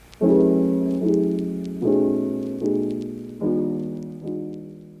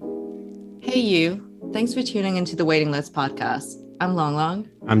you. Thanks for tuning into the Waiting List podcast. I'm Long Long.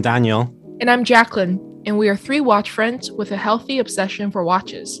 I'm Daniel. And I'm Jacqueline. And we are three watch friends with a healthy obsession for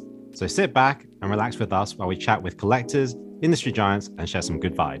watches. So sit back and relax with us while we chat with collectors, industry giants, and share some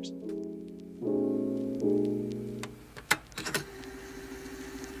good vibes.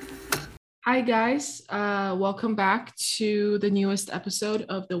 Hi, guys. Welcome back to the newest episode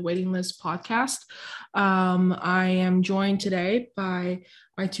of the Waiting List podcast. I am joined today by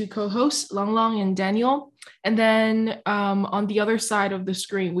my two co-hosts, Long Long and Daniel. And then on the other side of the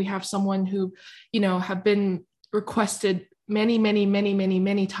screen, we have someone who, have been requested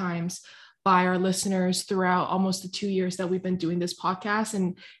many times by our listeners throughout almost the 2 years that we've been doing this podcast.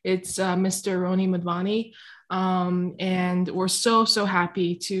 And it's Mr. Roni Madhvani. And we're so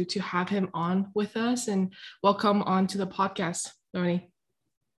happy to have him on with us, and welcome on to the podcast, Roni.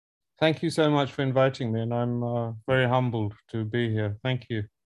 Thank you so much for inviting me, and I'm very humbled to be here. Thank you.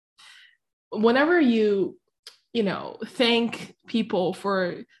 Whenever you thank people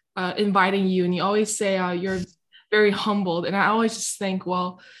for inviting you, and you always say you're very humbled, and I always just think,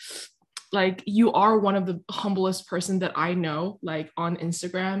 well, like, you are one of the humblest person that I know, like, on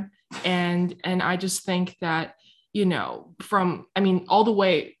Instagram. And I just think that, all the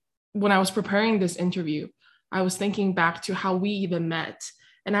way when I was preparing this interview, I was thinking back to how we even met.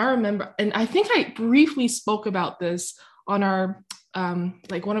 And I remember, and I think I briefly spoke about this on our,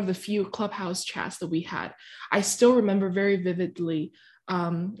 one of the few Clubhouse chats that we had. I still remember very vividly.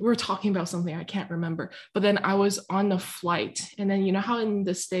 We were talking about something I can't remember, but then I was on the flight, and then how in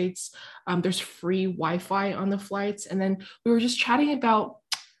the States there's free Wi-Fi on the flights, and then we were just chatting about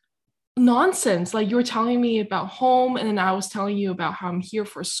nonsense. Like, you were telling me about home, and then I was telling you about how I'm here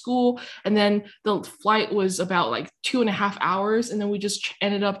for school, and then the flight was about like 2.5 hours, and then we just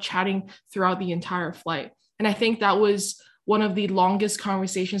ended up chatting throughout the entire flight. And I think that was one of the longest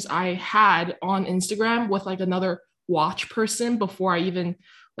conversations I had on Instagram with like another watch person before I even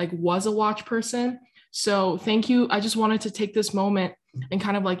was a watch person. So thank you. I just wanted to take this moment and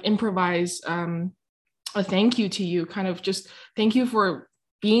kind of improvise a thank you to you, kind of just thank you for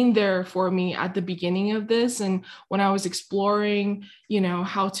being there for me at the beginning of this, and when I was exploring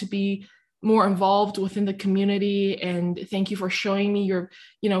how to be more involved within the community. And thank you for showing me your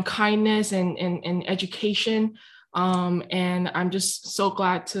kindness and education, and I'm just so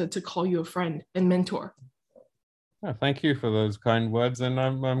glad to call you a friend and mentor. Oh, thank you for those kind words, and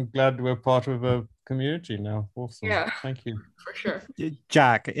I'm glad we're part of a community now. Awesome. Yeah, thank you. For sure.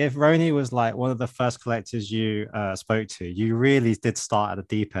 Jack, if Roni was like one of the first collectors you spoke to, you really did start at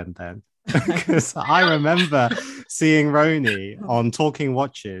the deep end then. Because I remember seeing Roni on Talking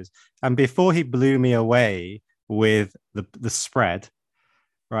Watches, and before he blew me away with the spread,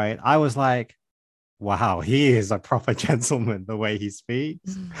 right, I was like, wow, he is a proper gentleman, the way he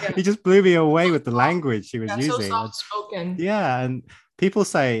speaks. Yeah. He just blew me away with the language he was using. So soft-spoken. Yeah, and people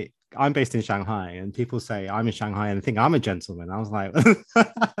say, I'm based in Shanghai, and people say I'm in Shanghai and think I'm a gentleman. I was like,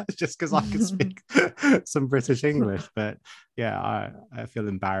 just because I can speak some British English. But yeah, I feel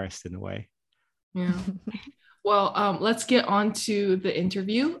embarrassed in a way. Yeah. Well, let's get on to the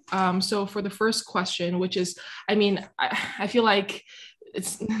interview. So for the first question, which is, I feel like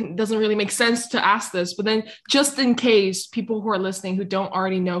it doesn't really make sense to ask this, but then just in case people who are listening who don't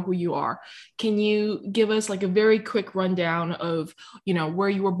already know who you are, can you give us a very quick rundown of where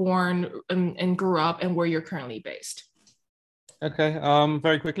you were born and grew up and where you're currently based? Okay,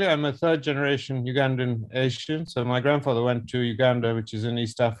 very quickly, I'm a third generation Ugandan Asian. So my grandfather went to Uganda, which is in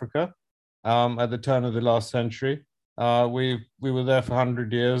East Africa, at the turn of the last century. We were there for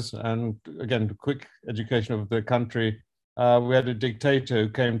 100 years, and again, a quick education of the country. We had a dictator who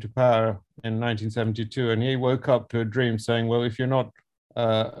came to power in 1972, and he woke up to a dream saying, well, if you're not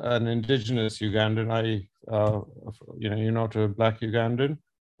an indigenous Ugandan, you're not a black Ugandan,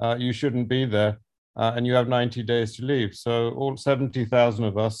 you shouldn't be there, and you have 90 days to leave. So all 70,000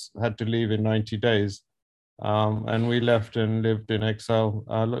 of us had to leave in 90 days, and we left and lived in exile.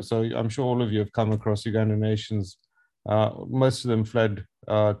 So I'm sure all of you have come across Ugandan nations. Most of them fled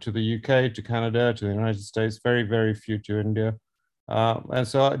to the UK, to Canada, to the United States, very few to India. And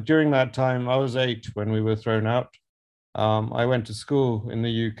so during that time, I was 8 when we were thrown out. I went to school in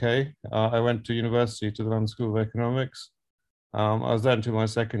the UK. I went to university, to the London School of Economics. I was there until my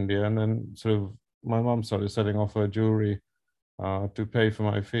second year, and then my mom started selling off her jewelry to pay for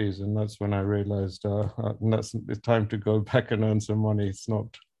my fees. And that's when I realized it's time to go back and earn some money. It's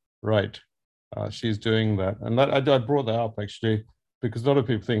not right. She's doing that. And that I brought that up actually because a lot of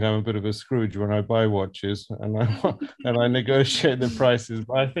people think I'm a bit of a Scrooge when I buy watches and I negotiate the prices.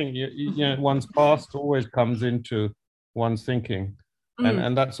 But I think one's past always comes into one's thinking.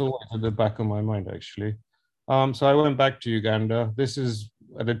 And that's always at the back of my mind, actually. So I went back to Uganda. This is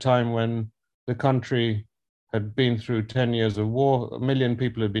at a time when the country had been through 10 years of war. 1 million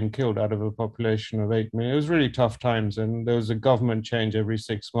people had been killed out of a population of 8 million. It was really tough times, and there was a government change every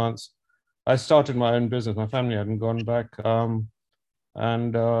 6 months. I started my own business. My family hadn't gone back.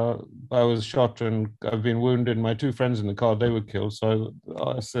 And I was shot and I've been wounded. My 2 friends in the car, they were killed. So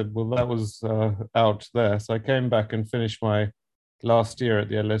I said, well, that was out there. So I came back and finished my last year at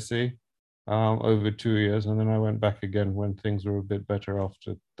the LSE, over 2 years. And then I went back again when things were a bit better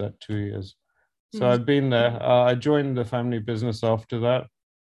after that 2 years. So I've been there. I joined the family business after that.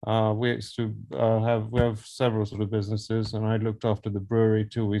 We used to we have several sort of businesses, and I looked after the brewery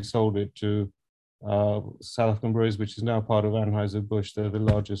till we sold it to South African Breweries, which is now part of Anheuser-Busch. They're the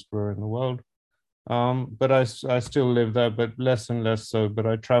largest brewer in the world. But I still live there, but less and less so. But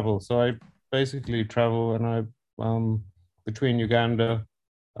I travel. So I basically travel, and I between Uganda,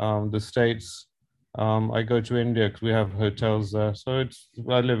 the States. I go to India because we have hotels there. So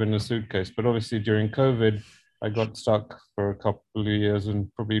I live in a suitcase. But obviously during COVID, I got stuck for a couple of years, and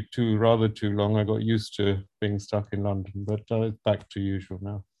probably rather too long. I got used to being stuck in London, but it's back to usual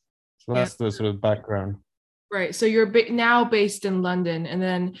now. So that's the sort of background. Right. So you're now based in London, and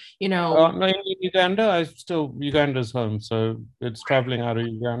then, no, in Uganda, Uganda's home. So it's traveling out of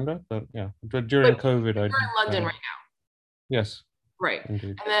Uganda. But yeah, during COVID, you're in London right now. Yes. Right.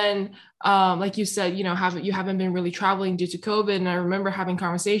 Indeed. And then, like you said, you haven't been really traveling due to COVID. And I remember having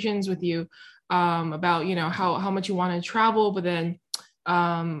conversations with you about, how much you want to travel. But then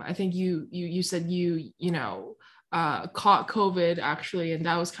I think you said caught COVID actually. And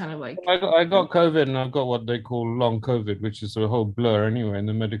that was kind of like. I got COVID, and I've got what they call long COVID, which is a whole blur anyway in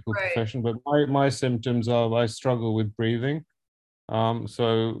the medical profession. But my symptoms are I struggle with breathing.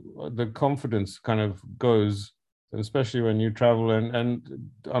 So the confidence kind of goes, especially when you travel, and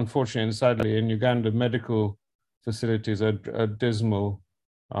unfortunately and sadly in Uganda, medical facilities are dismal.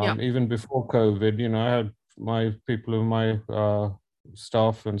 Even before COVID, I had my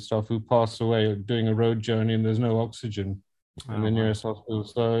staff and stuff who passed away doing a road journey, and there's no oxygen in the nearest hospital.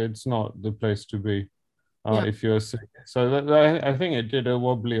 So it's not the place to be if you're sick. So I think it did a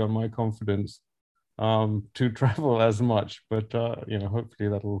wobbly on my confidence to travel as much, but hopefully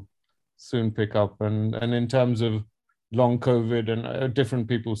that'll soon pick up. And in terms of long COVID, and different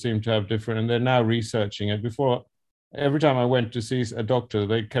people seem to have different, and they're now researching it. Before, every time I went to see a doctor,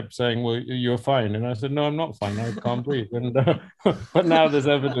 they kept saying, well, you're fine. And I said, no, I'm not fine. I can't breathe. And but now there's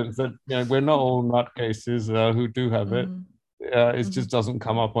evidence that we're not all nutcases who do have it. It just doesn't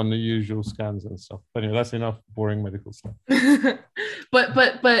come up on the usual scans and stuff. But anyway, that's enough boring medical stuff. But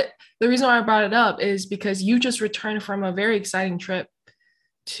the reason why I brought it up is because you just returned from a very exciting trip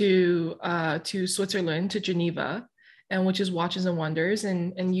to Switzerland, to Geneva, and which is Watches and Wonders,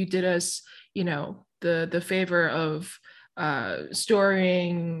 and you did us, the favor of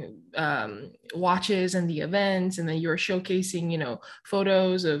storing watches and the events, and then you were showcasing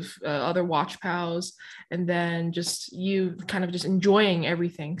photos of other watch pals, and then just you kind of just enjoying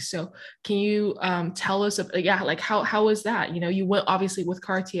everything. So can you tell us how was that? You went obviously with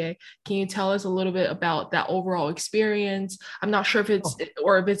Cartier. Can you tell us a little bit about that overall experience? I'm not sure if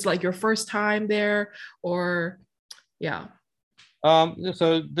it's like your first time there, or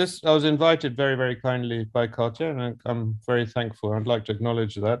so I was invited very, very kindly by Cartier, and I'm very thankful. I'd like to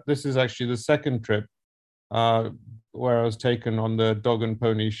acknowledge that. This is actually the second trip where I was taken on the dog and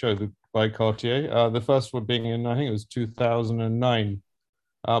pony show by Cartier. The first one being in, I think it was 2009.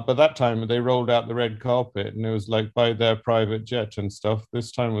 But that time they rolled out the red carpet, and it was like by their private jet and stuff.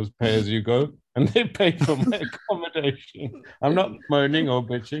 This time was pay as you go, and they paid for my accommodation. I'm not moaning or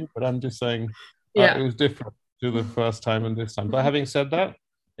bitching, but I'm just saying it was different to the first time and this time. But having said that,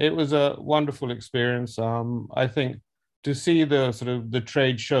 it was a wonderful experience. I think to see the sort of the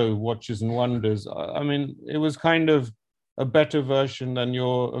trade show, Watches and Wonders, I mean, it was kind of a better version than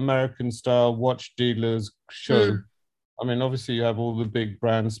your American style watch dealers show. I mean, obviously you have all the big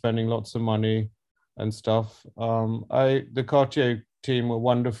brands spending lots of money and stuff. The Cartier team were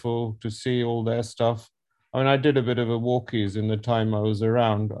wonderful to see all their stuff. I mean, I did a bit of a walkies in the time I was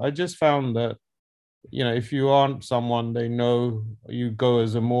around. I just found that if you aren't someone they know, you go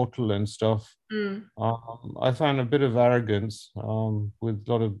as a mortal and stuff. I found a bit of arrogance with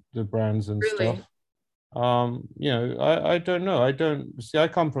a lot of the brands and stuff. I don't know. I don't see. I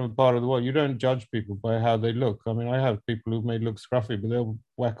come from a part of the world. You don't judge people by how they look. I mean, I have people who may look scruffy, but they'll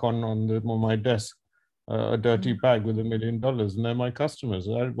whack on my desk a dirty bag with $1 million, and they're my customers.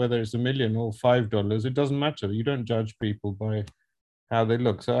 Whether it's $1 million or $5, it doesn't matter. You don't judge people by how they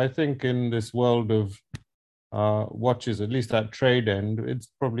look. So I think in this world of watches, at least at trade end. It's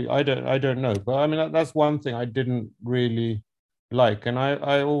probably, I don't know, but I mean that's one thing I didn't really like, and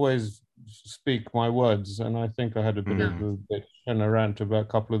I always speak my words, and I think I had a bit of a bitch and a rant about a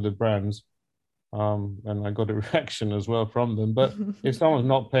couple of the brands, and I got a reaction as well from them. But if someone's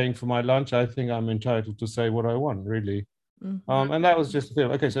not paying for my lunch, I think I'm entitled to say what I want, really. And that was just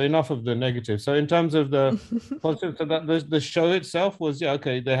okay. So enough of the negative. So in terms of the positive, so that the show itself was, yeah,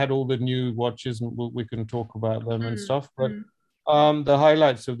 okay. They had all the new watches, and we can talk about them and stuff. But the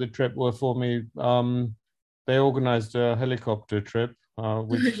highlights of the trip were for me. They organized a helicopter trip,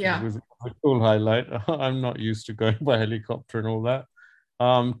 which was a cool highlight. I'm not used to going by helicopter and all that.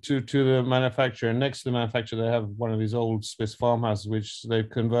 To the manufacturer, and next to the manufacturer, they have one of these old Swiss farmhouses, which they've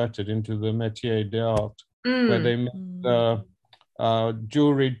converted into the métier d'art, where they make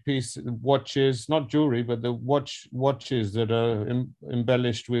jewelry piece watches, not jewelry, but the watches that are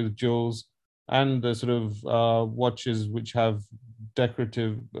embellished with jewels, and the sort of watches which have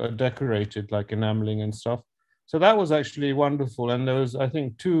decorated like enameling and stuff. So that was actually wonderful, and there was, I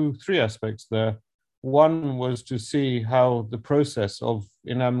think, three aspects there. One was to see how the process of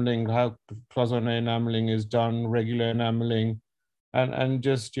enameling, how cloisonné enameling is done, regular enameling, and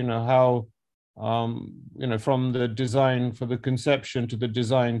just, you know, how you know, from the design, for the conception to the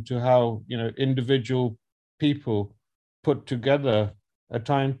design, to how, you know, individual people put together a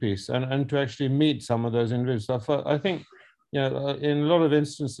timepiece, and to actually meet some of those individuals. So I think, you know, in a lot of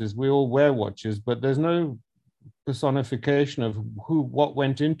instances, we all wear watches, but there's no personification of what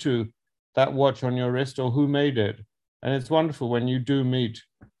went into that watch on your wrist or who made it. And it's wonderful when you do meet,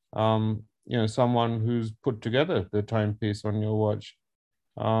 you know, someone who's put together the timepiece on your watch.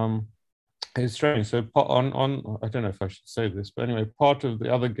 It's strange. So on I don't know if I should say this, but anyway, part of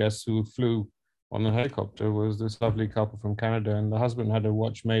the other guests who flew on the helicopter was this lovely couple from Canada, and the husband had a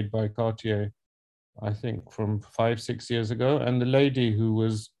watch made by Cartier, I think from 5-6 years ago, and the lady who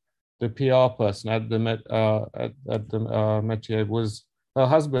was the PR person at the métier was her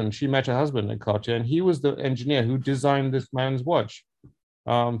husband. She met her husband at Cartier, and he was the engineer who designed this man's watch.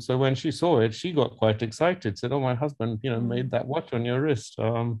 So when she saw it, she got quite excited, said, "Oh, my husband, you know, made that watch on your wrist."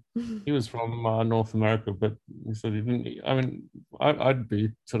 He was from North America, but he said he didn't. I mean, I'd be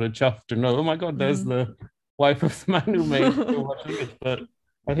sort of chuffed to know, oh my God, there's the wife of the man who made the watch. But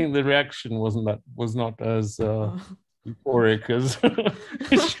I think the reaction was not as euphoric as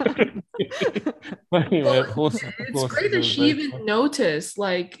it should be. But anyway, of course, it's great that she even noticed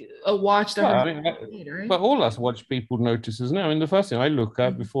like a watch that I mean, made, right? but all us watch people notices now. I mean, the first thing I look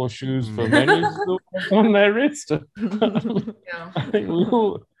at before shoes for men is on their wrist. Yeah. I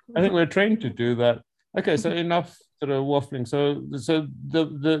think we're trained to do that. Okay, so enough sort of waffling. So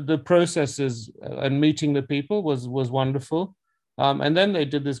the processes and meeting the people was wonderful. And then they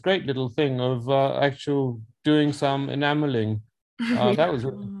did this great little thing of actual doing some enameling. That was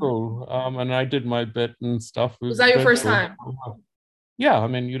really cool. And I did my bit and stuff. Was that your first time? Yeah, I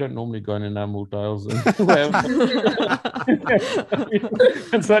mean, you don't normally go in enamel dials and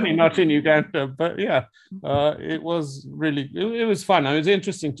and certainly not in Uganda. But yeah, it was really, it was fun. It was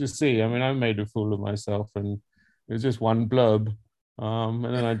interesting to see. I mean, I made a fool of myself, and it was just one blurb. And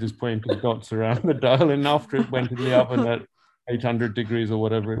then I just pointed dots around the dial, and after it went in the oven at 800 degrees or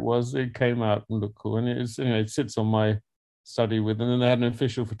whatever it was, it came out and looked cool. And it's, you know, it sits on my study with, and then they had an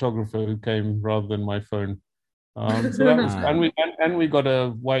official photographer who came rather than my phone. So that was, and we got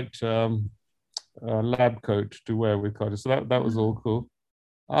a white lab coat to wear with Cartier. So that was all cool.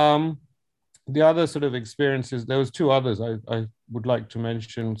 The other sort of experiences, there was two others I would like to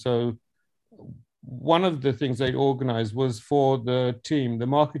mention. So one of the things they organized was for the team, the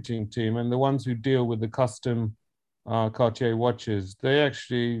marketing team, and the ones who deal with the custom Cartier watches. They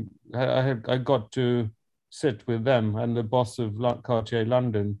actually, I got to sit with them and the boss of Cartier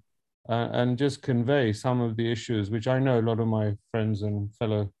London, and just convey some of the issues which I know a lot of my friends and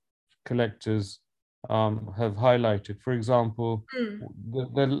fellow collectors have highlighted. For example,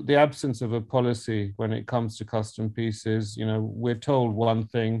 the absence of a policy when it comes to custom pieces. You know, we're told one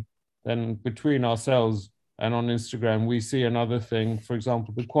thing, then between ourselves and on Instagram, we see another thing. For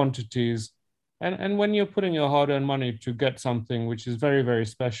example, the quantities. And when you're putting your hard-earned money to get something which is very, very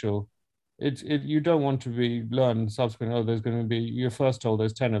special, you don't want to be learned subsequently, oh, there's going to be, you're first told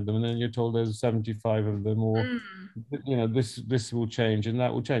there's 10 of them, and then you're told there's 75 of them, or you know, this will change and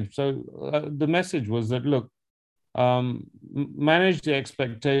that will change. So the message was that, look, manage the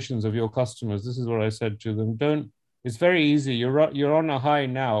expectations of your customers. This is what I said to them. It's very easy. You're on a high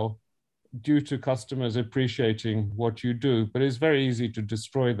now due to customers appreciating what you do, but it's very easy to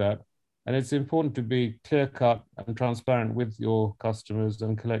destroy that. And it's important to be clear-cut and transparent with your customers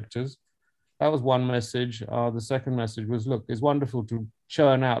and collectors. that was one message. The second message was, look, it's wonderful to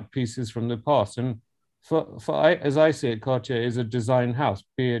churn out pieces from the past. And as I see it, Cartier is a design house,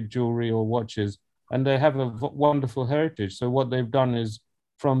 be it jewelry or watches, and they have a wonderful heritage. So what they've done is,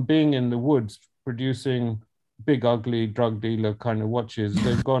 from being in the woods producing big, ugly drug dealer kind of watches,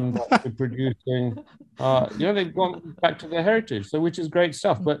 they've gone back to producing, they've gone back to their heritage. So, which is great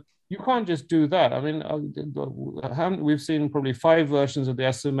stuff. But you can't just do that. I mean, we've seen probably 5 versions of the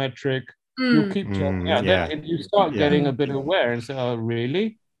asymmetric. You keep checking out. Then you start getting a bit aware and say, oh,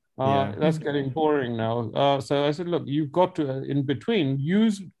 really? That's getting boring now. So I said, look, you've got to, in between,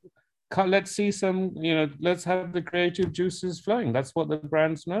 let's see some, let's have the creative juices flowing. That's what the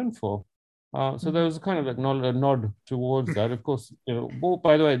brand's known for. So there was kind of a nod towards that. Of course,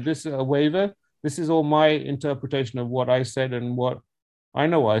 by the way, this is a waiver. This is all my interpretation of what I said and what I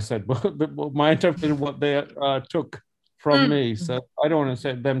know what I said, but my interpretation of what they took from me. So I don't want to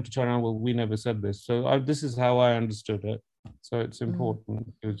say them to China, well, we never said this. So this is how I understood it. So it's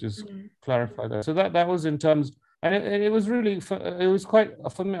important to just clarify that. So that was in terms, and it was really, it was quite,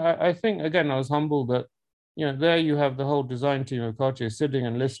 for me, I think, again, I was humbled that, there you have the whole design team of Cartier sitting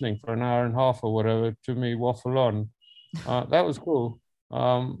and listening for an hour and a half or whatever to me waffle on. That was cool.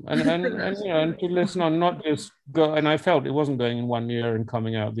 And to listen on, not just go, and I felt it wasn't going in one ear and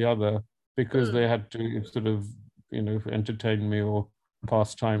coming out the other, because they had to sort of, entertain me or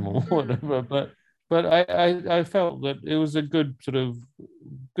pass time or whatever. But I felt that it was a good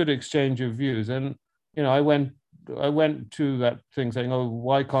exchange of views. And, I went to that thing saying, oh,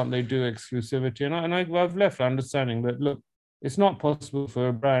 why can't they do exclusivity? And I've left understanding that, look, it's not possible for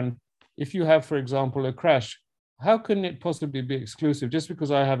a brand. If you have, for example, a crash, how can it possibly be exclusive? Just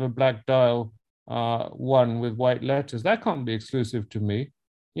because I have a black dial one with white letters, that can't be exclusive to me.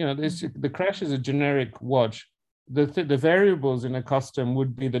 The crash is a generic watch. The variables in a custom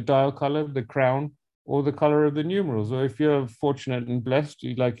would be the dial color, the crown, or the color of the numerals. Or if you're fortunate and blessed,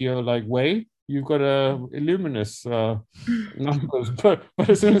 you're like Wei, you've got a luminous numbers. But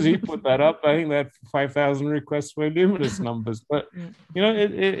as soon as he put that up, I think they had 5,000 requests for luminous numbers. But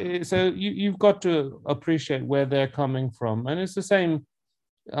so you've got to appreciate where they're coming from, and it's the same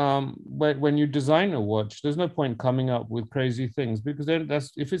when you design a watch. There's no point coming up with crazy things, because then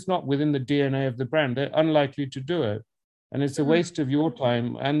if it's not within the DNA of the brand, they're unlikely to do it, and it's a waste of your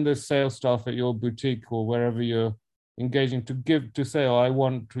time and the sales staff at your boutique or wherever you're engaging to say, oh, I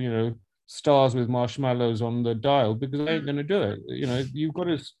want stars with marshmallows on the dial, because I ain't going to do it. You've got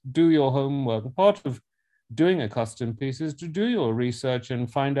to do your homework. Part of doing a custom piece is to do your research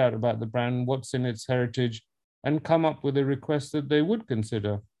and find out about the brand, what's in its heritage, and come up with a request that they would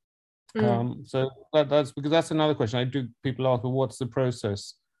consider. So that's because that's another question. People ask, well, what's the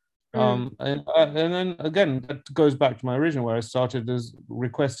process? And then again, that goes back to my original, where I started as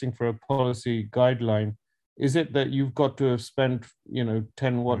requesting for a policy guideline. Is it that you've got to have spent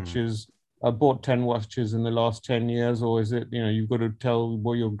 10 watches, bought 10 watches in the last 10 years, or is it you've got to tell,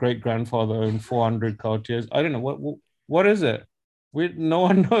 well, your great grandfather owned 400 Cartiers? I don't know what is it. No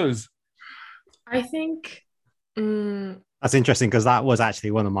one knows. I think that's interesting, because that was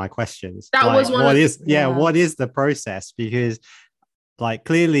actually one of my questions. Was one what is the process? Because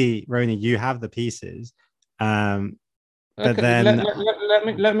clearly, Roni, you have the pieces. But okay, then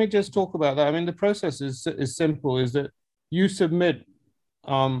let me just talk about that. I mean, the process is simple. Is that you submit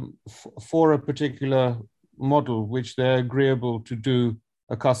for a particular model which they're agreeable to do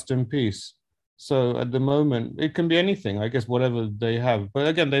a custom piece. So at the moment, it can be anything, I guess, whatever they have. But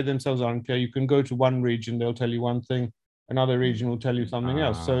again, they themselves aren't clear. You can go to one region, they'll tell you one thing. Another region will tell you something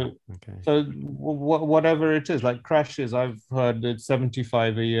else. So whatever it is, like crashes, I've heard it's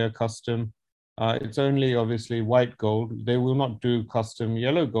 75 a year custom. It's only obviously white gold. They will not do custom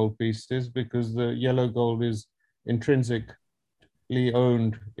yellow gold pieces, because the yellow gold is intrinsically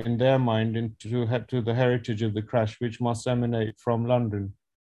owned in their mind to the heritage of the crash, which must emanate from London,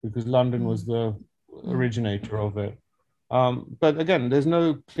 because London was the originator of it. But again, there's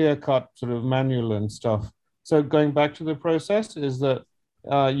no clear-cut sort of manual and stuff. So going back to the process is that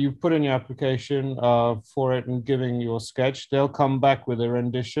you put in your application for it and giving your sketch. They'll come back with a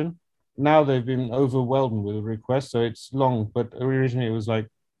rendition. Now they've been overwhelmed with the requests, so it's long, but originally it was like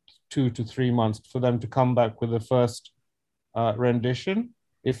 2 to 3 months for them to come back with the first rendition.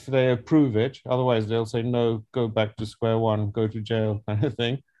 If they approve it, otherwise they'll say, no, go back to square one, go to jail, kind of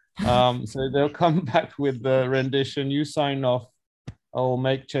thing. So they'll come back with the rendition, you sign off or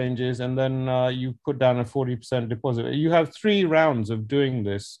make changes, and then you put down a 40% deposit. You have 3 rounds of doing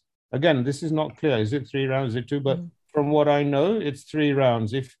this. Again, this is not clear. Is it 3 rounds? Is it 2? But from what I know, it's 3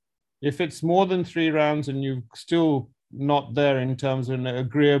 rounds. If it's more than 3 rounds and you're still not there in terms of an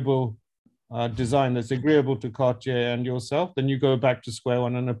agreeable design that's agreeable to Cartier and yourself, then you go back to square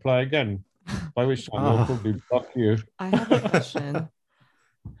one and apply again. By which time they'll probably block you. I have a question.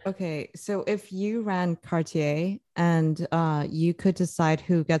 Okay, so if you ran Cartier and you could decide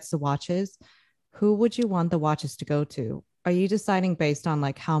who gets the watches, who would you want the watches to go to? Are you deciding based on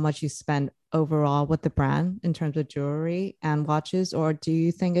like how much you spend overall with the brand in terms of jewelry and watches, or do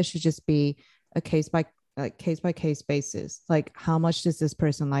you think it should just be a case by case basis? Like, how much does this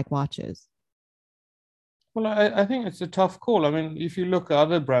person like watches? Well, I think it's a tough call. I mean, if you look at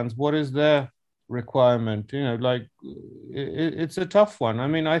other brands, what is their requirement? You know, like it's a tough one. I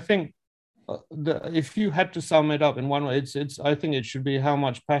mean, I think if you had to sum it up in one way, it's I think it should be how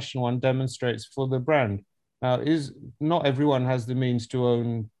much passion one demonstrates for the brand. Now, is not everyone has the means to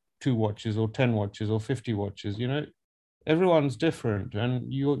own 2 watches or 10 watches or 50 watches. You know, everyone's different,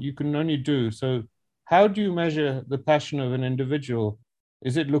 and you can only do so. How do you measure the passion of an individual?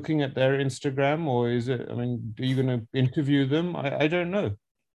 Is it looking at their Instagram, or is it? I mean, are you going to interview them? I don't know.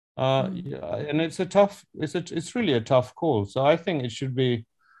 Yeah, and it's really a tough call. So I think it should be.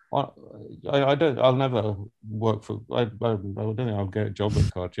 I'll never work for. I don't think I'll get a job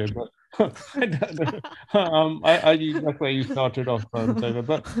at Cartier, but I don't know. That's where you started off, Taylor.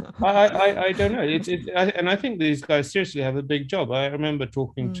 But I don't know. And I think these guys seriously have a big job. I remember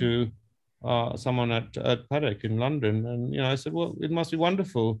talking to someone at Paddock in London, and I said, well, it must be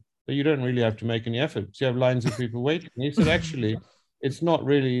wonderful that you don't really have to make any efforts. You have lines of people waiting. And he said, actually, it's not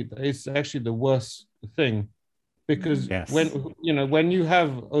really. It's actually the worst thing, because when you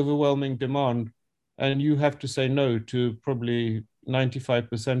have overwhelming demand and you have to say no to probably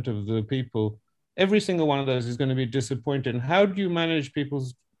 95% of the people, every single one of those is going to be disappointed. And how do you manage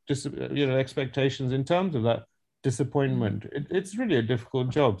people's expectations in terms of that disappointment? It's really a difficult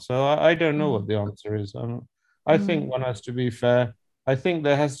job. So I don't know what the answer is. I think one has to be fair. I think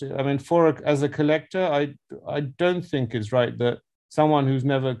there has to. I mean, as a collector, I don't think it's right that someone who's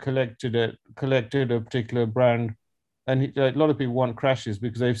never collected a particular brand, and a lot of people want crashes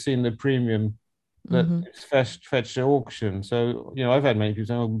because they've seen the premium that it's fetched at auction. So I've had many people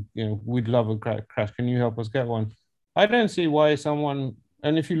say, "Oh, we'd love a crash. Can you help us get one?" I don't see why someone.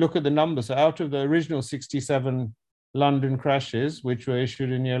 And if you look at the numbers, so out of the original 67 London crashes, which were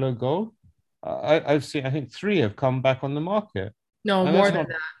issued in yellow gold, I've seen, I think 3 have come back on the market. No, and more than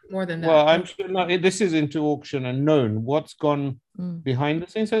that. More than that. Well, I'm sure this is into auction and known what's gone behind the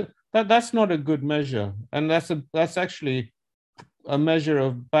scenes. So that's not a good measure, and that's actually a measure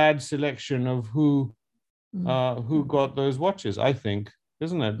of bad selection of who got those watches, I think,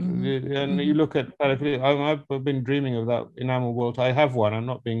 isn't it? And you look at, I've been dreaming of that enamel world. I have one. I'm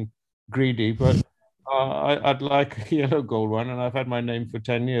not being greedy, but I'd like a yellow gold one, and I've had my name for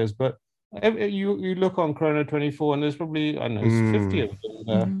 10 years. But you look on Chrono 24, and there's probably, I don't know, 50 of them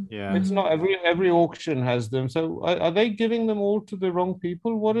there. Yeah. It's not every auction has them. So are they giving them all to the wrong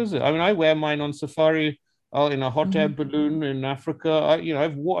people? What is it? I mean, I wear mine on safari, in a hot air balloon in Africa.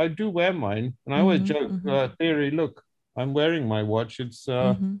 I do wear mine, and I always joke, Theory, look, I'm wearing my watch. It's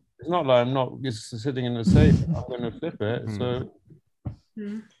not like I'm not just sitting in the safe. I'm going to flip it. So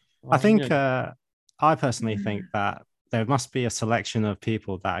I think I personally think that there must be a selection of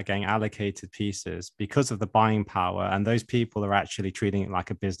people that are getting allocated pieces because of the buying power, and those people are actually treating it like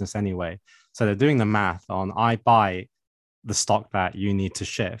a business anyway. So they're doing the math on, I buy the stock that you need to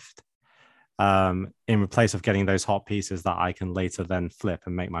shift, in place of getting those hot pieces that I can later then flip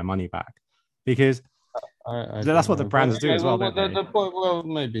and make my money back, because that's what the brands do as well. Well,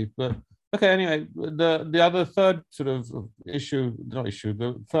 maybe, but okay. Anyway, the other third sort of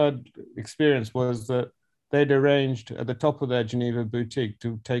the third experience was that they'd arranged at the top of their Geneva boutique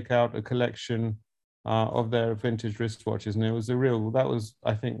to take out a collection of their vintage wristwatches, and that was,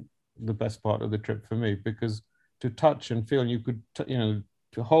 I think, the best part of the trip for me, because to touch and feel, you could to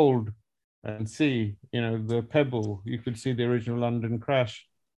hold and see the pebble, you could see the original London crash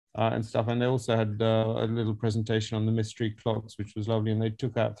and stuff. And they also had a little presentation on the mystery clocks, which was lovely, and they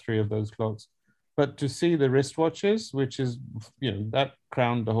took out 3 of those clocks. But to see the wristwatches, which is that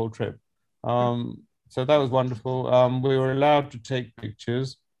crowned the whole trip. So that was wonderful. We were allowed to take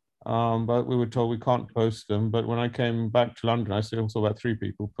pictures, but we were told we can't post them. But when I came back to London, I saw about 3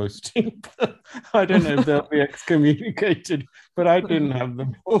 people posting. I don't know if they'll be excommunicated, but I didn't have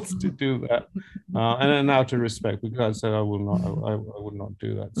the balls to do that. And then out of respect, because I said I will not. I would not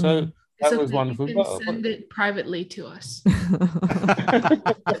do that. So that was wonderful. You can send it privately to us.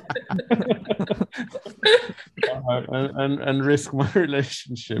 and risk my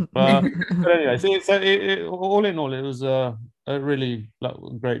relationship. But anyway, so all in all, it was a really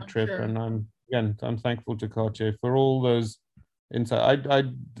great trip, and I'm thankful to Cartier for all those inside.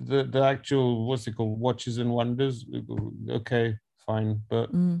 The actual, what's it called, Watches and Wonders. Okay, fine, but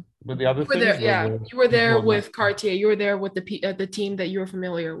the other You were things there, yeah. You were there well, with Cartier. You were there with the team that you were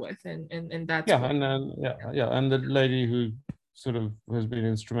familiar with, and that's yeah, and then and the lady who sort of has been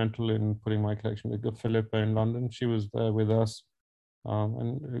instrumental in putting my collection with Philippa in London. She was there with us,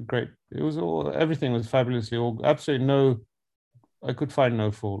 and great. It was everything was fabulously absolutely no. I could find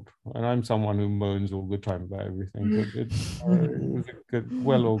no fault, and I'm someone who moans all the time about everything, but it was a good,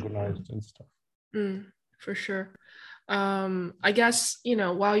 well organized and stuff. For sure. I guess,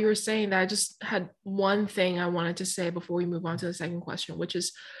 while you were saying that, I just had one thing I wanted to say before we move on to the second question, which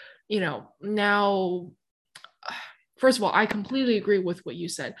is, now, first of all, I completely agree with what you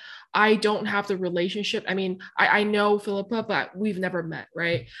said. I don't have the relationship. I mean, I know Philippa, but we've never met,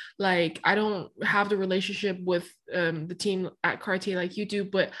 right? Like, I don't have the relationship with the team at Cartier like you do,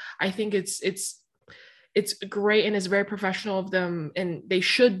 but I think it's great and it's very professional of them, and they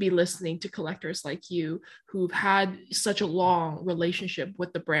should be listening to collectors like you who've had such a long relationship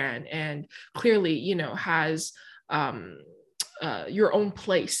with the brand and clearly has your own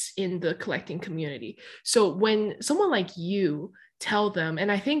place in the collecting community. So when someone like you tell them,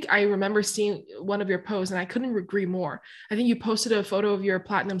 and I think I remember seeing one of your posts and I couldn't agree more. I think you posted a photo of your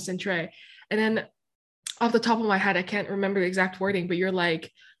platinum cintre, and then off the top of my head I can't remember the exact wording, but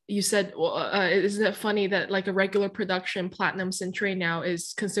you said, well, isn't it funny that like a regular production platinum cintre now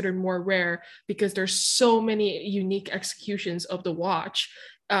is considered more rare because there's so many unique executions of the watch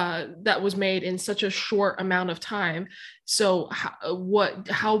that was made in such a short amount of time. So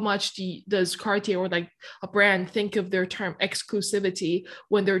how much does Cartier or like a brand think of their term exclusivity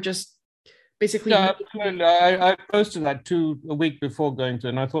when they're just basically? Yeah, absolutely. I posted that a week before going to,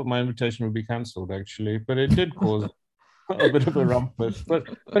 and I thought my invitation would be cancelled actually, but it did cause a bit of a rumpus, but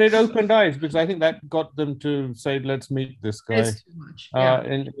it opened eyes because I think that got them to say, let's meet this guy. It's too much. Yeah.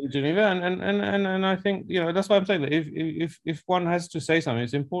 In Geneva, and I think that's why I'm saying that if one has to say something,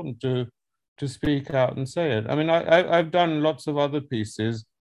 it's important to speak out and say it. I mean, I've done lots of other pieces.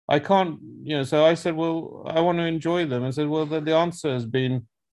 I can't, so I said, well, I want to enjoy them, and said, well, the answer has been,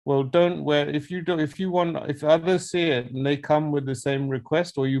 well, don't wear if others see it and they come with the same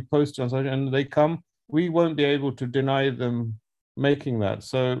request, or you post on social and they come, we won't be able to deny them making that.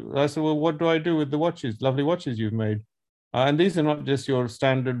 So I said, well, what do I do with the watches, lovely watches you've made? And these are not just your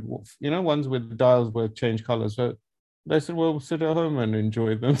standard, ones with dials where change colors. So they said, well, sit at home and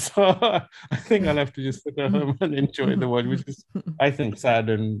enjoy them. So I think I'll have to just sit at home and enjoy the watch, which is, I think, sad.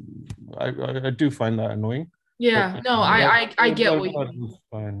 And I do find that annoying. Yeah, but, no, I get what you mean. It's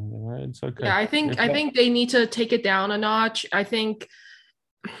fine, it's okay. Yeah, I think they need to take it down a notch. I think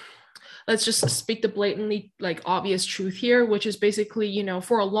let's just speak the blatantly like obvious truth here, which is basically,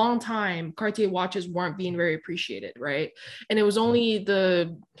 for a long time, Cartier watches weren't being very appreciated, right? And it was only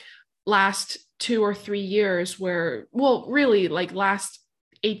the last 2 or 3 years where, well, really like last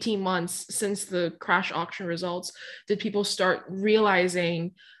 18 months since the crash auction results, did people start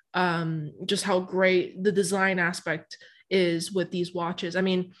realizing just how great the design aspect is with these watches. I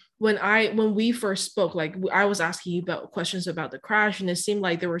mean, when we first spoke, like I was asking you about questions about the crash, and it seemed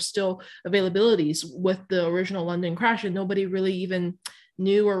like there were still availabilities with the original London crash, and nobody really even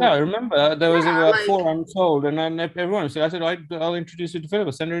knew. Or yeah, I remember there was about 4 unsold, and then everyone said, I said, I'll introduce you to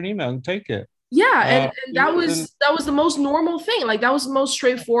Philippa, send her an email and take it. Yeah, and that was the most normal thing. Like that was the most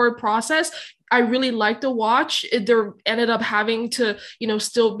straightforward process. I really liked the watch. There ended up having to,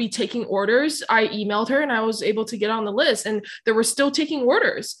 still be taking orders. I emailed her and I was able to get on the list, and they were still taking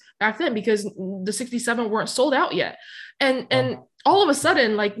orders back then because the 67 weren't sold out yet. And all of a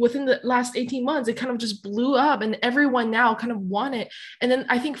sudden, like within the last 18 months, it kind of just blew up and everyone now kind of want it. And then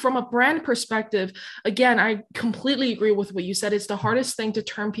I think from a brand perspective, again, I completely agree with what you said. It's the hardest thing to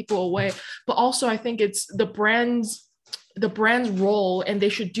turn people away, but also I think it's the brand's role, and they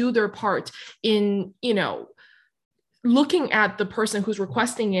should do their part in, looking at the person who's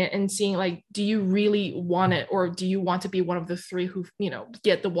requesting it and seeing like, do you really want it, or do you want to be one of the 3 who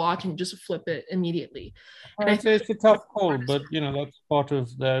get the watch and just flip it immediately? And I think it's a tough call, but that's part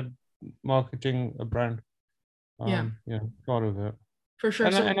of their marketing a brand. Part of it for sure.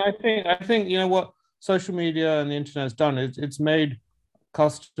 And I think what social media and the internet has done is it's made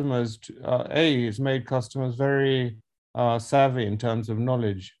customers it's made customers very savvy in terms of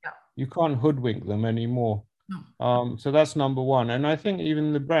knowledge. Yeah. You can't hoodwink them anymore. No. So that's number one. And I think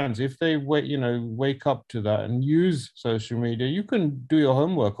even the brands, if they wake up to that and use social media, you can do your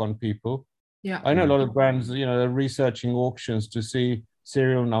homework on people. Yeah. I know a lot of brands, they're researching auctions to see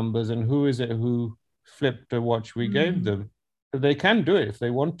serial numbers and who is it who flipped a watch we gave them. So they can do it if they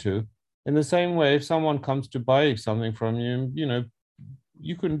want to. in the same way, if someone comes to buy something from you,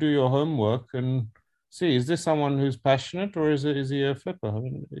 you can do your homework and see, is this someone who's passionate, or is he a flipper? I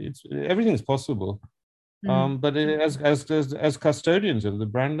mean, everything's possible. But as custodians of the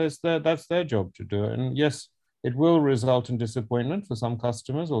brand, that's their job to do it. And yes, it will result in disappointment for some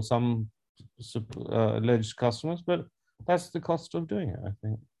customers or some alleged customers, but that's the cost of doing it, I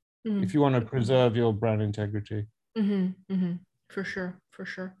think, if you want to preserve your brand integrity. For sure, for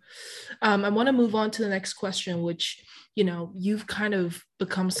sure. I want to move on to the next question, which, you've kind of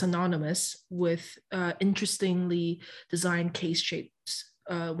become synonymous with interestingly designed case shapes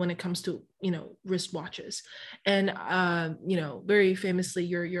when it comes to, wristwatches. And, very famously,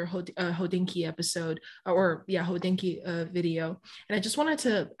 your Hodinkee episode, Hodinkee video. And I just wanted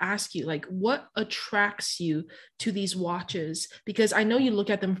to ask you, like, what attracts you to these watches? Because I know you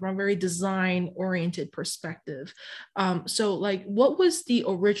look at them from a very design-oriented perspective. So, like, what was the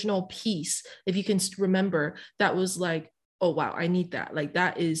original piece, if you can remember, that was like, oh, wow, I need that. Like,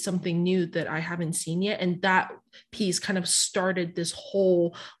 that is something new that I haven't seen yet. And that piece kind of started this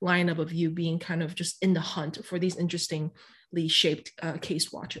whole lineup of you being kind of just in the hunt for these interestingly shaped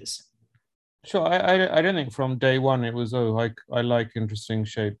case watches. Sure. I don't think from day one it was, I like interesting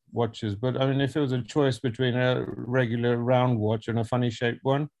shaped watches. But I mean, if it was a choice between a regular round watch and a funny shaped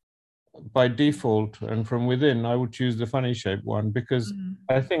one, by default and from within, I would choose the funny shaped one, because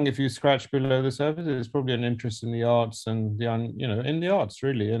I think if you scratch below the surface, there's probably an interest in the arts and in the arts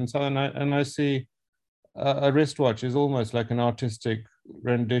really. And so, I see a wristwatch is almost like an artistic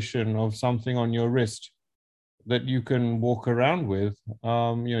rendition of something on your wrist that you can walk around with.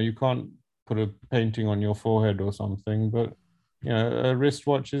 You can't put a painting on your forehead or something, but a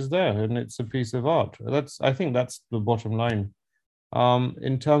wristwatch is there and it's a piece of art. I think that's the bottom line.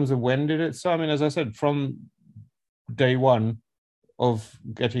 In terms of when did it start? I mean, as I said, from day one of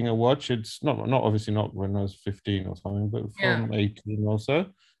getting a watch, it's not obviously not when I was 15 or something, but from 18 or so,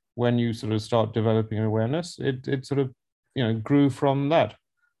 when you sort of start developing awareness, it sort of, grew from that.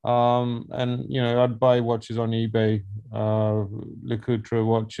 And, I'd buy watches on eBay, Lecoultre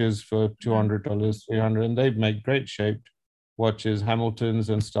watches for $200, $300, and they'd make great shaped watches, Hamiltons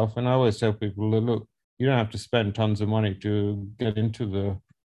and stuff. And I always tell people, look, you don't have to spend tons of money to get into the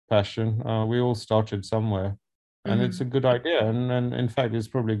passion. We all started somewhere, and it's a good idea. And in fact, it's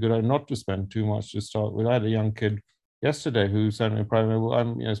probably a good idea not to spend too much to start with. I had a young kid yesterday who sent me a private,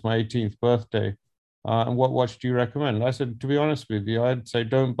 it's my 18th birthday. And what watch do you recommend? I said, to be honest with you, I'd say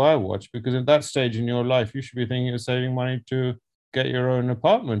don't buy a watch, because at that stage in your life, you should be thinking of saving money to get your own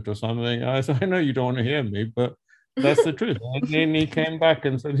apartment or something. And I said, I know you don't want to hear me, but that's the truth. And then he came back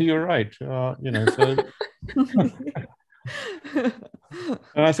and said, you're right. So. And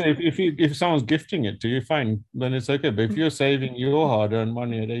I say, if someone's gifting it to you, fine, then it's okay. But if you're saving your hard-earned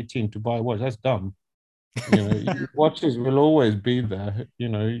money at 18 to buy a watch, that's dumb. Watches will always be there.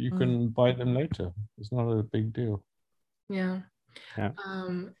 You can buy them later. It's not a big deal. Yeah.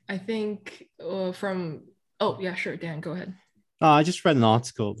 I think sure, Dan, go ahead. I just read an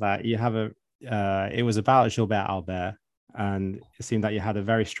article that you have it was about Gilbert Albert, and it seemed that you had a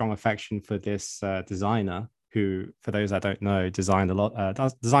very strong affection for this designer who, for those that don't know, designed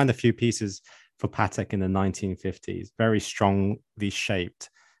a few pieces for Patek in the 1950s. Very strongly shaped,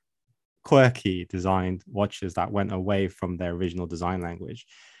 quirky designed watches that went away from their original design language.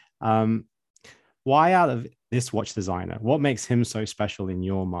 Why out of this watch designer? What makes him so special in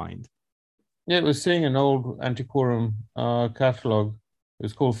your mind? Yeah, it was seeing an old Antiquorum catalog. It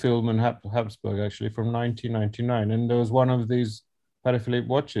was called Fieldman Habsburg, actually, from 1999. And there was one of these Patek Philippe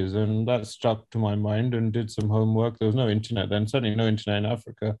watches, and that stuck to my mind, and did some homework. There was no internet then, certainly no internet in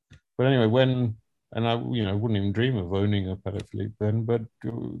Africa. But anyway, I wouldn't even dream of owning a Patek Philippe then, but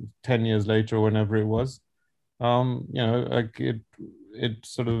 10 years later, or whenever it was, it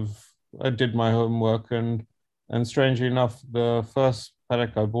sort of, I did my homework, and strangely enough, the first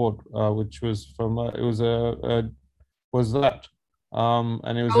Patek I bought, which was from, was that.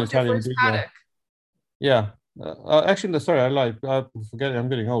 And it was an Italian dealer. Yeah. Actually, sorry, I lied. I forget it. I'm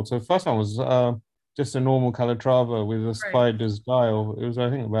getting old. So the first one was just a normal Calatrava with a spider's dial. It was, I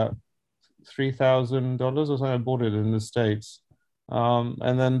think, about $3,000 or something. I bought it in the States.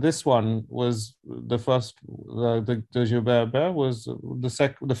 And then this one was the first. The Gilbert Albert was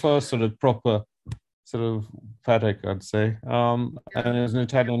the first sort of proper sort of Patek, I'd say. And it was an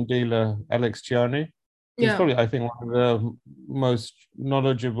Italian dealer, Alex Ciani. He's probably, I think, one of the most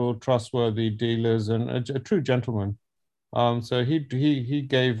knowledgeable, trustworthy dealers, and a true gentleman. So he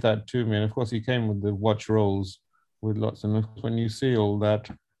gave that to me, and of course he came with the watch rolls with lots. And of course, when you see all that,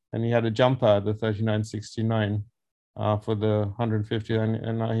 and he had a jumper, the 3969, for the 150,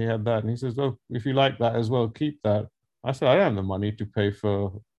 and he had that, and he says, "Oh, if you like that as well, keep that." I said, "I don't have the money to pay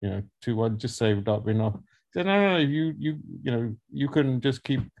for, two. I just saved up enough." He said, "No, you can just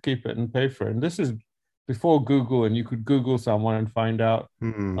keep it and pay for it." And this is before Google, and you could Google someone and find out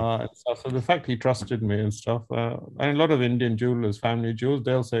and stuff. So the fact he trusted me and stuff, and a lot of Indian jewelers, family jewels,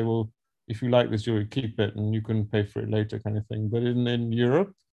 they'll say, "Well, if you like this jewelry, keep it, and you can pay for it later," kind of thing. But in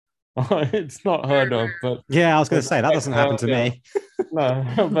Europe, it's not heard of. But yeah, I was going to but say that doesn't happen to yeah, me.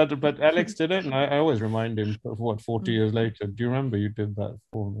 no, but Alex did it, and I always remind him of what 40 years later. Do you remember you did that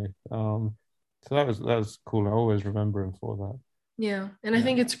for me? So that was cool. I always remember him for that. Yeah, and I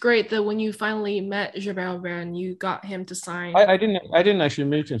think it's great that when you finally met Jabal Van, you got him to sign. I didn't actually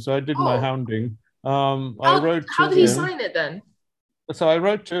meet him, so I did my hounding. I wrote How to did he him. sign it then? So I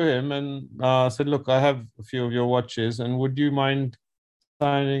wrote to him and said, "Look, I have a few of your watches, and would you mind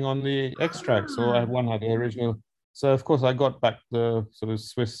signing on the extracts?" So one had the original. So of course I got back the sort of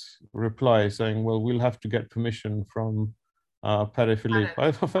Swiss reply saying, "Well, we'll have to get permission from Pere Philippe."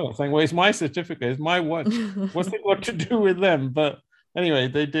 I felt saying, "Well, it's my certificate, it's my watch. What's it got to do with them?" But anyway,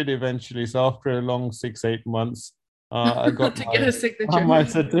 they did eventually. So after a long 6-8 months, I got to get a signature. my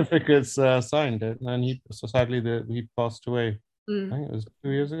certificates signed it, and sadly he passed away. I think it was 2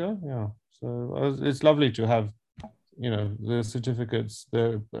 years ago. Yeah. So it's lovely to have, the certificates,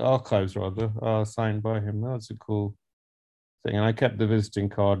 the archives rather, are signed by him. That's a cool thing. And I kept the visiting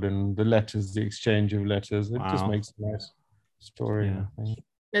card and the letters, the exchange of letters. It just makes a nice story, Yeah. I think.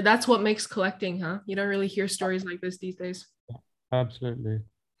 Yeah, that's what makes collecting, huh? You don't really hear stories like this these days. Absolutely.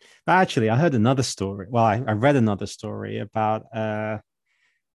 Actually, I heard another story. Well, I read another story about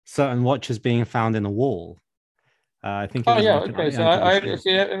certain watches being found in a wall. I think it was okay.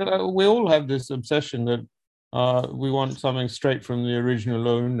 So we all have this obsession that we want something straight from the original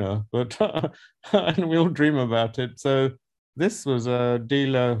owner, but and we all dream about it. So this was a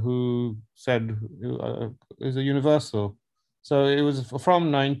dealer who said it was a Universal. So it was from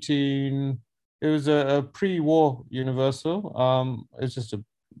 19. It was a pre-war Universal. It's just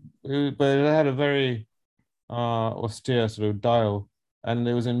but it had a very austere sort of dial, and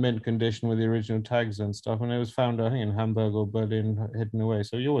it was in mint condition with the original tags and stuff. And it was found, I think, in Hamburg or Berlin, hidden away.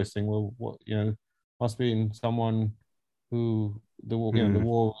 So you always think, well, what must be in someone who the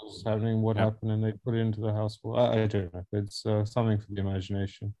war was happening. What happened, and they put it into the house. Well, I don't know. It's something for the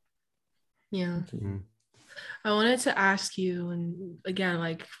imagination. Yeah. I wanted to ask you, and again,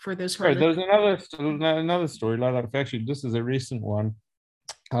 like for those who there's another story like that. Actually, this is a recent one.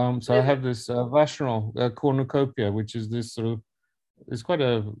 So I have this Vacheron cornucopia, which is this sort of, it's quite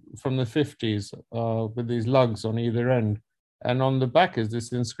from the 50s with these lugs on either end. And on the back is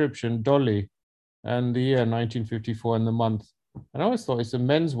this inscription, Dolly, and the year 1954 and the month. And I always thought it's a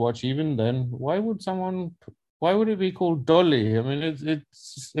men's watch even then. Why would it be called Dolly? I mean,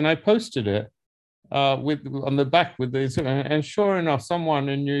 it's and I posted it with on the back with the, and sure enough, someone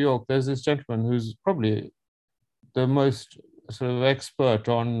in New York, there's this gentleman who's probably the most sort of expert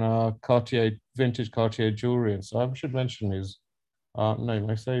on Cartier, vintage Cartier jewelry. And so I should mention his name.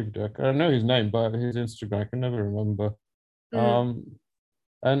 I saved it. I know his name, but his Instagram I can never remember.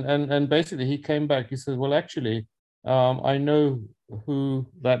 And basically he came back. He says, "Well, actually, I know who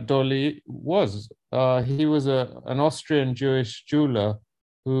that Dolly was. He was an Austrian Jewish jeweler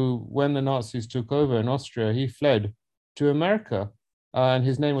who, when the Nazis took over in Austria, he fled to America, and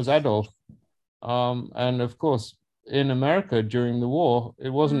his name was Adolf. And of course, in America during the war,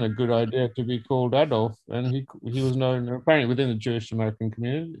 it wasn't a good idea to be called Adolf, and he was known apparently within the Jewish American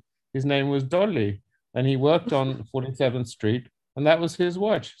community. His name was Dolly, and he worked on 47th Street, and that was his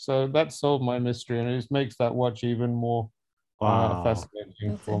watch. So that solved my mystery, and it just makes that watch even more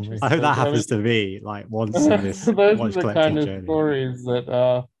fascinating for me. I hope that happens to me, like once in this those watch are the kind of journey. Stories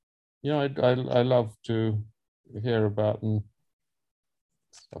that I love to hear about and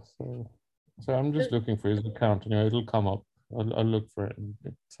stuff. So I'm just looking for his account. It'll come up. I'll look for it.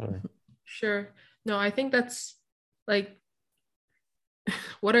 Sorry. Sure. No, I think that's like,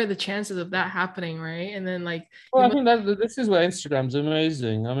 what are the chances of that happening, right? And then like, well, I think this is where Instagram's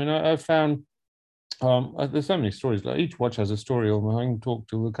amazing. I mean, I found there's so many stories. Like each watch has a story. I can talk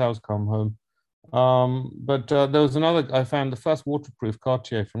till the cows come home. But there was another. I found the first waterproof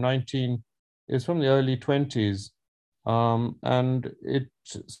Cartier from it's from the early 20s. And it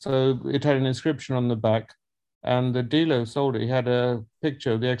had an inscription on the back, and the dealer who sold it, he had a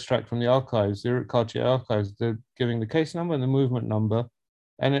picture of the extract from the archives, the Cartier archives, giving the case number and the movement number,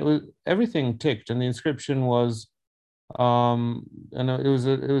 and it was everything ticked, and the inscription was, and it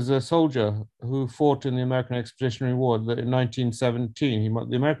was a soldier who fought in the American Expeditionary War in 1917.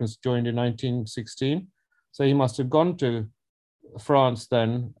 The Americans joined in 1916, So he must have gone to France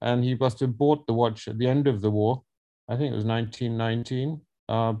then, and he must have bought the watch at the end of the war. I think it was 1919,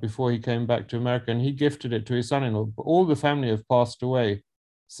 before he came back to America, and he gifted it to his son-in-law. But all the family have passed away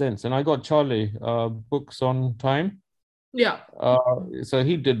since. And I got Charlie books on time. Yeah. So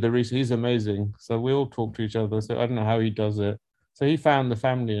he did the research. He's amazing. So we all talk to each other. So I don't know how he does it. So he found the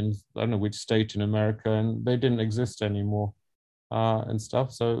family in, I don't know which state in America, and they didn't exist anymore, and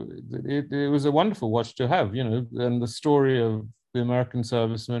stuff. So it was a wonderful watch to have, you know, and the story of the American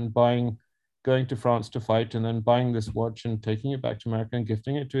serviceman going to France to fight, and then buying this watch and taking it back to America and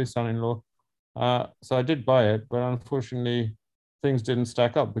gifting it to his son-in-law. So I did buy it, but unfortunately things didn't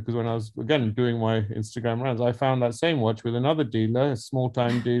stack up, because when I was again doing my Instagram runs, I found that same watch with another dealer, a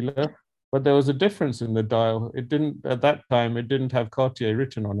small-time dealer, but there was a difference in the dial. It didn't, at that time, it didn't have Cartier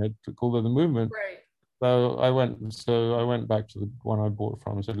written on it, called the movement. Right. So I went back to the one I bought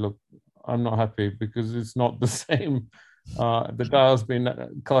from and said, look, I'm not happy because it's not the same. The dial's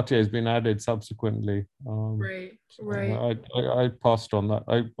been, Cartier's been added subsequently. Right. I passed on that.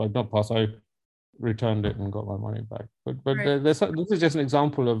 I not passed. I returned it and got my money back. But Right. this is just an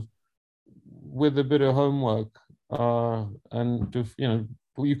example of, with a bit of homework, and to, you know,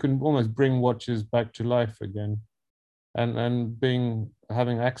 you can almost bring watches back to life again, and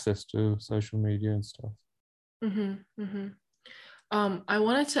having access to social media and stuff. Mm-hmm, mm-hmm. I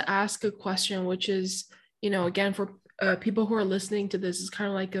wanted to ask a question, which is, you know, again, for people who are listening to this, is kind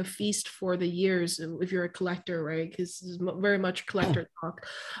of like a feast for the years if you're a collector, right? Because this is very much collector talk.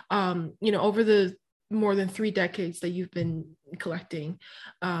 You know, over the more than 3 decades that you've been collecting,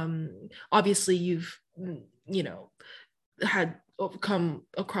 obviously you've, you know, had come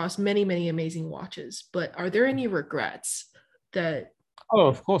across many, many amazing watches, but are there any regrets that? Oh,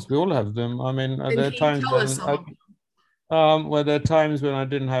 of course, we all have them. I mean, there are times where there are times when I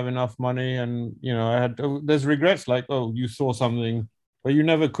didn't have enough money, and you know, there's regrets like, oh, you saw something, but you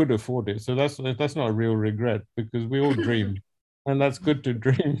never could afford it. So that's not a real regret, because we all dream, and that's good to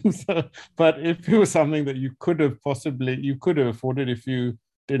dream. So, but if it was something that you could have afforded if you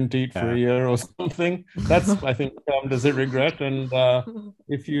didn't eat for a year or something, that's I think as a regret. And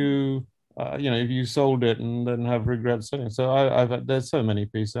if you you know, if you sold it and then have regrets selling. So there's so many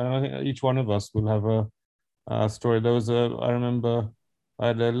pieces, and I think each one of us will have a story. I remember I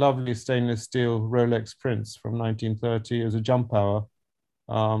had a lovely stainless steel Rolex Prince from 1930. It was a jump hour.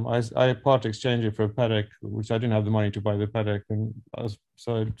 I part exchanged it for a Patek, which I didn't have the money to buy the Patek, and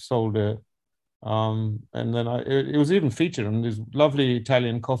so I sold it. And then it was even featured on these lovely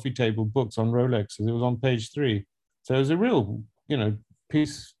Italian coffee table books on Rolexes. It was on page 3. So it was a real, you know,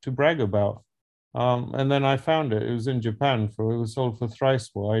 piece to brag about. And then I found it. It was in Japan it was sold for thrice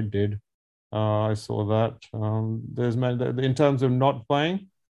what I did. I saw that. In terms of not buying,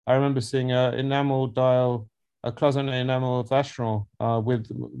 I remember seeing a enamel dial, a cloisonné enamel of Vacheron, with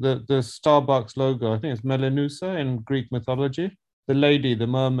the Starbucks logo. I think it's Melanusa in Greek mythology, the lady, the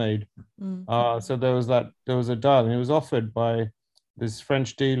mermaid. So there was a dial, and it was offered by this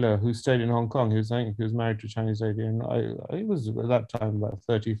French dealer who stayed in Hong Kong. He was married to a Chinese lady, and it was at that time about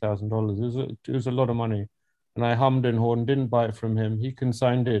 $30,000. It was a lot of money, and I hummed and hawed, didn't buy it from him. He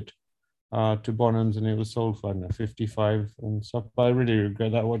consigned it to Bonhams, and it was sold for, I don't know, 55 and stuff. But I really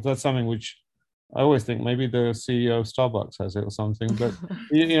regret that. That's something which I always think maybe the CEO of Starbucks has it or something. But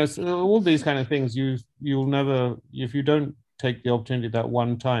you know, so all these kind of things, you'll never, if you don't take the opportunity that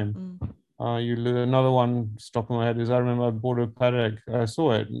one time. Another one stuck in my head is, I remember I bought a Patek. I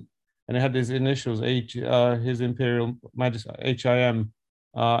saw it, and it had these initials, His Imperial Majesty, HIM,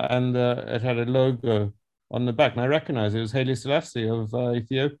 and it had a logo on the back, and I recognized it was Haile Selassie of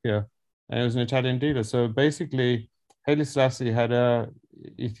Ethiopia, and it was an Italian dealer. So basically, Haile Selassie had a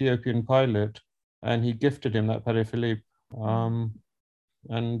Ethiopian pilot, and he gifted him that Patek Philippe.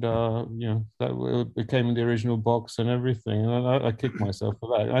 And you know, that became the original box and everything, and I kicked myself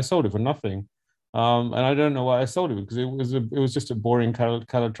for that. I sold it for nothing, and I don't know why I sold it, because it was just a boring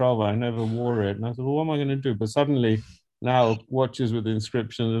Calatrava. I never wore it, and I thought, well, what am I going to do? But suddenly now watches with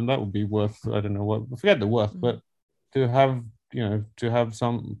inscriptions, and that would be worth, I don't know what, forget the worth, but to have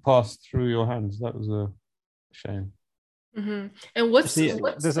some pass through your hands, that was a shame. Mm-hmm.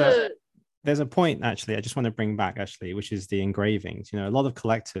 And there's a point, actually, I just want to bring back, actually, which is the engravings. You know, a lot of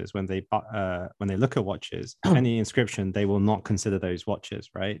collectors, when they look at watches, any inscription, they will not consider those watches,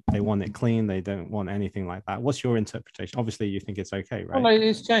 right? They want it clean. They don't want anything like that. What's your interpretation? Obviously, you think it's okay, right? Well,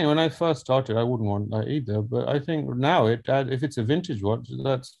 it's changed. When I first started, I wouldn't want that either. But I think now if it's a vintage watch,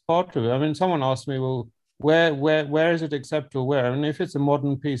 that's part of it. I mean, someone asked me, well, where is it acceptable? Where? I mean, if it's a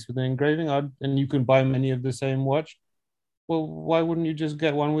modern piece with an engraving, and you can buy many of the same watch, well, why wouldn't you just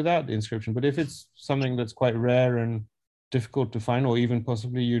get one without the inscription? But if it's something that's quite rare and difficult to find, or even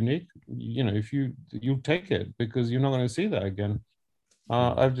possibly unique, if you take it, because you're not going to see that again.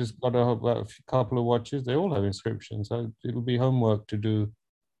 I've just got a couple of watches. They all have inscriptions. So it'll be homework to do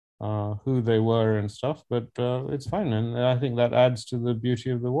who they were and stuff, but it's fine. And I think that adds to the beauty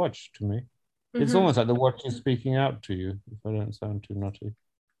of the watch to me. It's almost like the watch is speaking out to you, if I don't sound too nutty.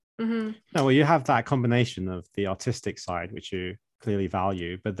 No, well, you have that combination of the artistic side, which you clearly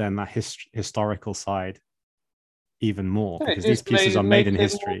value, but then that historical side even more, because these pieces are made in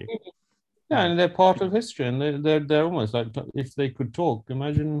history. Yeah, and they're part of history, and they're almost like, if they could talk,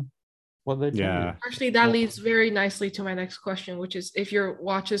 imagine what they tell you. Actually, that leads very nicely to my next question, which is, if your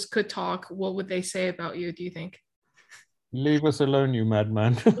watches could talk, what would they say about you, do you think? Leave us alone, you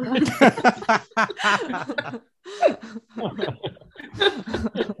madman.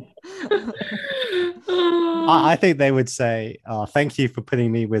 I think they would say, thank you for putting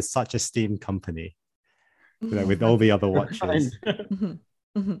me with such esteemed company, with all the other watches.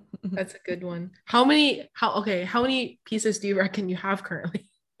 That's a good one. How many pieces do you reckon you have currently?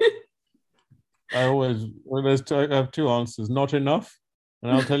 I have two answers. Not enough.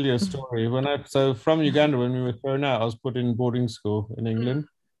 And I'll tell you a story. So from Uganda, when we were thrown out, I was put in boarding school in England.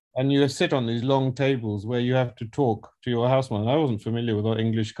 And you sit on these long tables where you have to talk to your housemaster. I wasn't familiar with what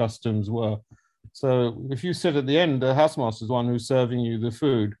English customs were. So if you sit at the end, the housemaster is the one who's serving you the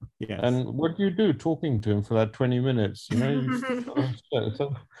food. Yes. And what do you do talking to him for that 20 minutes?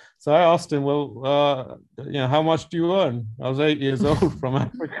 So I asked him, well, how much do you earn? I was 8 years old from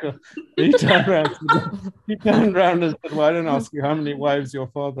Africa. He turned around and said, well, I don't ask you how many wives your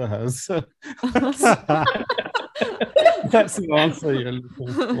father has. That's the answer you're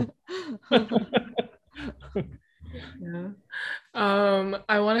looking for. Yeah.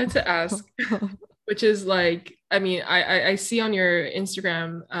 I wanted to ask, which is like, I mean, I see on your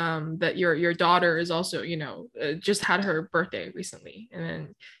Instagram that your daughter is also, just had her birthday recently, and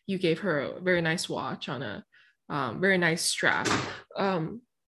then you gave her a very nice watch on a very nice strap.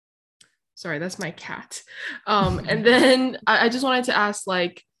 Sorry, that's my cat. And then I just wanted to ask,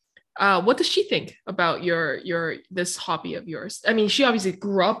 like, what does she think about your this hobby of yours? I mean, she obviously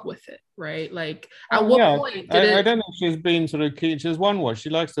grew up with it, right? Like, at what point did I don't think she's been sort of keen. She has one watch. She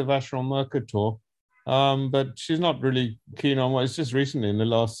likes the Vacheron Mercator, but she's not really keen on what. It's just recently, in the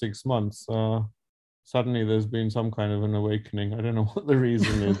last 6 months, suddenly there's been some kind of an awakening. I don't know what the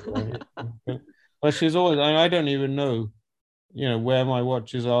reason is, but she's always. I don't even know, where my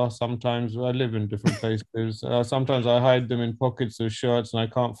watches are. Sometimes I live in different places. Sometimes I hide them in pockets of shirts and I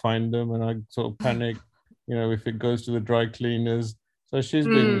can't find them, and I sort of panic, if it goes to the dry cleaners. So she's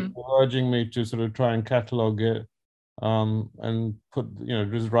been urging me to sort of try and catalog it, and put,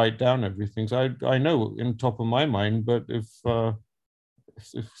 just write down everything. So I know in top of my mind, but if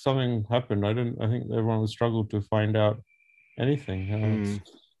something happened, I think everyone would struggle to find out anything.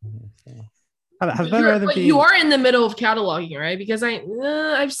 But you are in the middle of cataloging, right? Because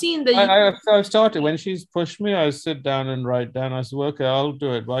I've seen that I've started. When she's pushed me, I sit down and write down. I said, well, okay, I'll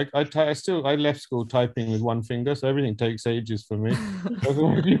do it. But I left school typing with one finger, so everything takes ages for me.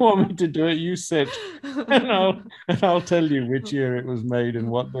 So if you want me to do it, you sit, and I'll tell you which year it was made and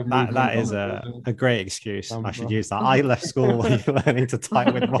what the that is a great excuse. I should use that. I left school learning to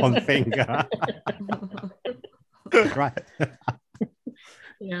type with one finger. Right.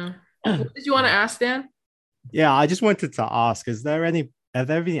 Yeah. What did you want to ask, Dan? Yeah, I just wanted to ask, have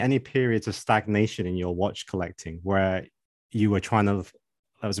there been any periods of stagnation in your watch collecting where you were there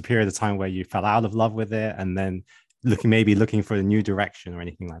was a period of time where you fell out of love with it and then looking for a new direction or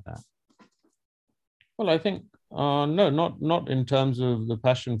anything like that? Well, I think, no, not in terms of the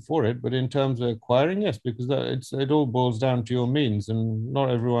passion for it, but in terms of acquiring, yes, because it all boils down to your means, and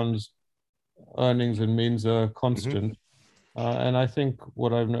not everyone's earnings and means are constant. And I think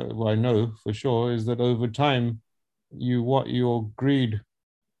what I know for sure is that over time, your greed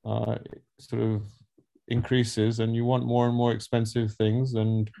sort of increases, and you want more and more expensive things,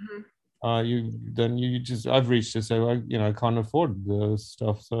 and I've reached to say, well, I can't afford the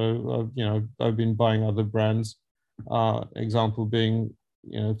stuff, so I've been buying other brands. Example being,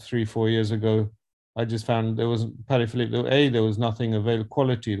 3-4 years ago, I just found there was Patek Philippe. There was nothing available.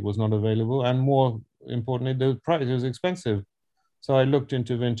 Quality was not available, and more importantly, the price was expensive. So I looked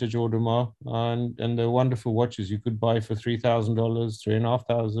into vintage Audemars, and they're wonderful watches you could buy for $3,000,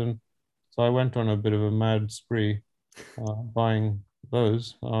 $3,500. So I went on a bit of a mad spree, buying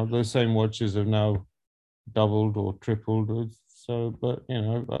those. Those same watches have now doubled or tripled. So, but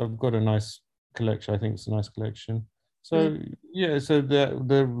I've got a nice collection. I think it's a nice collection. So yeah, so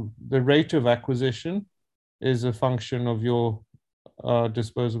the rate of acquisition is a function of your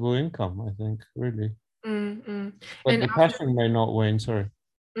disposable income, I think, really. Mm-mm. But And the passion may not wane, sorry.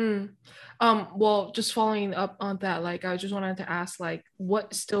 Well, just following up on that, like I just wanted to ask, like,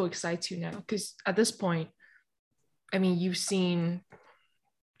 what still excites you now? Because at this point, I mean, you've seen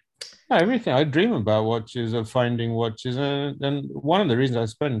Everything. I dream about watches, of finding watches, and one of the reasons I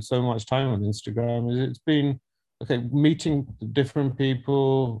spend so much time on Instagram is it's been meeting different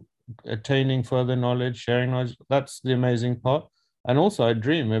people, attaining further knowledge, sharing knowledge. That's the amazing part. And also, I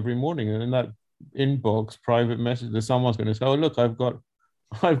dream every morning, and in that inbox, private message, that someone's going to say, "Oh, look, I've got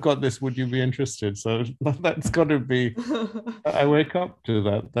this. Would you be interested?" So that's got to be. I wake up to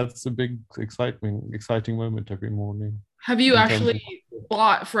that. That's a big, exciting moment every morning. Have you actually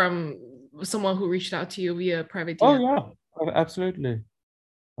bought from someone who reached out to you via private DM? Oh yeah, absolutely.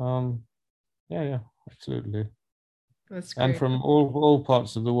 Yeah, absolutely. That's great. And from all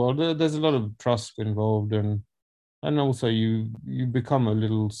parts of the world, there's a lot of trust involved, and also you become a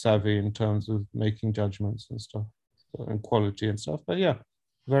little savvy in terms of making judgments and stuff, and quality and stuff. But yeah,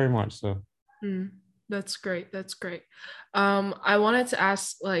 very much so. That's great. That's great. I wanted to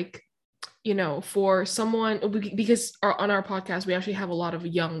ask, like, you know, for someone, because on our podcast, we actually have a lot of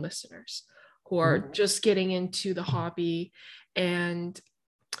young listeners who are just getting into the hobby. And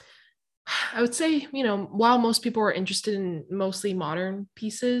I would say, you know, while most people are interested in mostly modern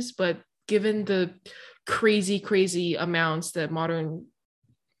pieces, but given the crazy amounts that modern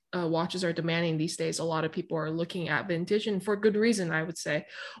watches are demanding these days, a lot of people are looking at vintage, and for good reason, I would say.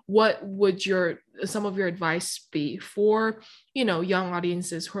 What would some of your advice be for, you know, young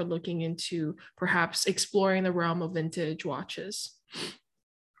audiences who are looking into perhaps exploring the realm of vintage watches?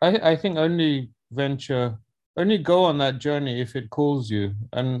 I think only go on that journey if it calls you,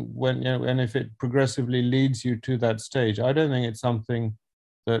 and when and if it progressively leads you to that stage. I don't think it's something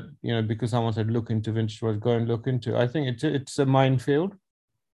that, because someone said look into vintage watch, go and look into. I think it's a minefield.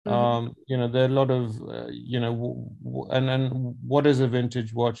 There are a lot of and what is a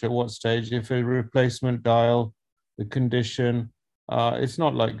vintage watch at what stage? If a replacement dial, the condition, it's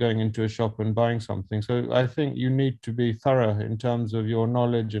not like going into a shop and buying something. So I think you need to be thorough in terms of your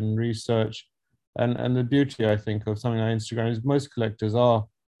knowledge and research. And the beauty, I think, of something like Instagram is most collectors are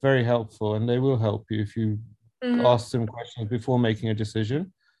very helpful, and they will help you if you ask them questions before making a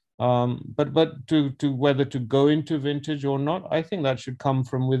decision. But to whether to go into vintage or not, I think that should come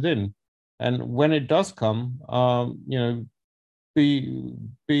from within. And when it does come,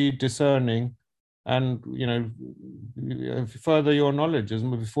 be discerning, and further your knowledge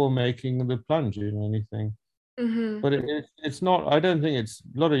before making the plunge in anything. But it's not. I don't think it's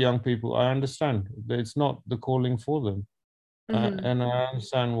a lot of young people. I understand that it's not the calling for them, and I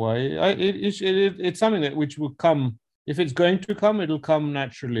understand why. It's something that which will come. If it's going to come, it'll come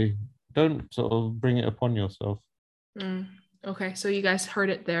naturally. Don't sort of bring it upon yourself. Okay, so you guys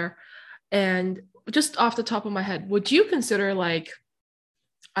heard it there. And just off the top of my head, would you consider, like,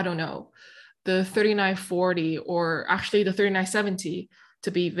 I don't know, the 3940 or actually the 3970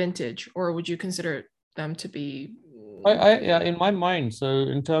 to be vintage, or would you consider them to be? Yeah, in my mind. So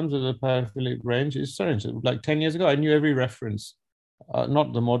in terms of the paraphilic range, it's strange. Like 10 years ago, I knew every reference.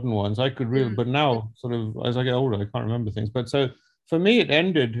 Not the modern ones. I could really, but now, sort of, as I get older, I can't remember things. But so for me,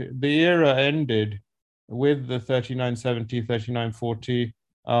 the era ended with the 3970, 3940,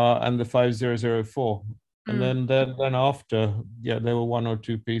 and the 5004. And then after, there were one or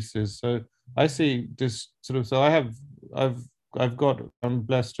two pieces. So I see this sort of, so I'm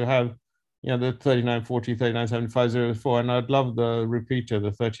blessed to have, the 3940, 3970, 504, and I'd love the repeater,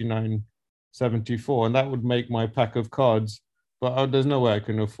 the 3974, and that would make my pack of cards. But there's no way I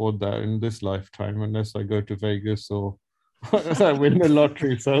can afford that in this lifetime unless I go to Vegas or I win the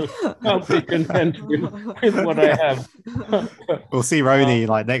lottery. So I'll be content with what I have. We'll see Roni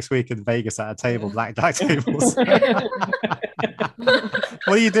like next week in Vegas at a table, blackjack tables. What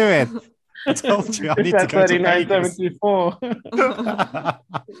are you doing? I told you I need to go to Vegas. 3974.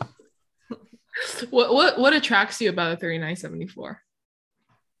 What attracts you about a 3974?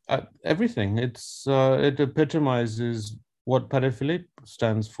 Everything. It epitomizes what Paraphilippe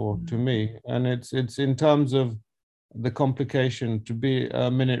stands for to me, and it's in terms of the complication. To be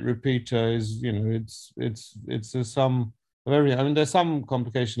a minute repeater is, it's a sum of everything. I mean, there's some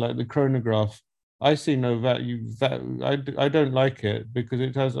complication like the chronograph. I see no value. I don't like it because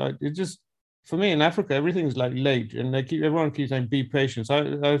it has it just, for me in Africa everything's like late, and everyone keeps saying be patient.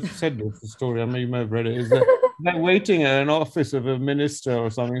 I've said this story. I mean, you may have read it. Is that they're waiting at an office of a minister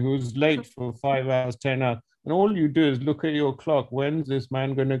or something who's late for 5 hours, 10 hours. And all you do is look at your clock. When's this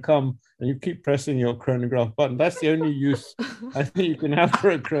man going to come? And you keep pressing your chronograph button. That's the only use I think you can have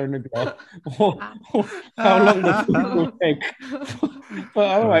for a chronograph. Or how long does it will take? But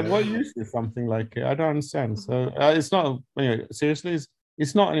otherwise, what use is something like it? I don't understand. So it's not, anyway, seriously,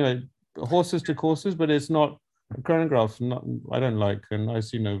 it's not, anyway, horses to courses, but it's not a chronograph. Not, I don't like, and I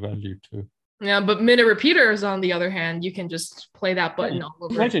see no value to. Yeah, but minute repeaters, on the other hand, you can just play that button all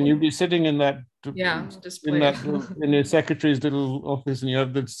over. Imagine you'd be sitting in that, just in that, in your secretary's little office, and you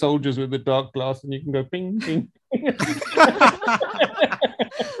have the soldiers with the dark glass, and you can go ping, ping.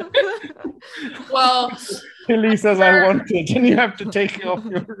 Well, Tilly says I want it, and you have to take it off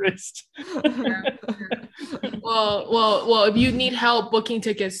your wrist. Well, if you need help booking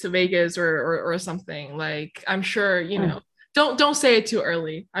tickets to Vegas or something, like, I'm sure, you know, don't say it too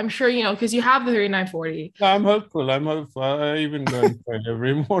early. I'm sure, you know, because you have the 3940. No, I'm hopeful. I even go and play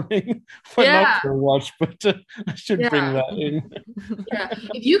every morning. But not for a watch, but I should bring that in. Yeah,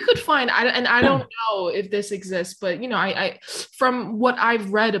 if you could find, I don't know if this exists, but, you know, I from what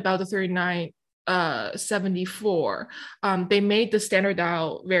I've read about the 3974, they made the standard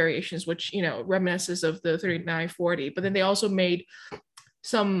dial variations, which, you know, reminisces of the 3940, but then they also made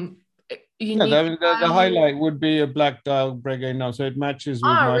some unique. The highlight would be a black dial Breguet now, so it matches with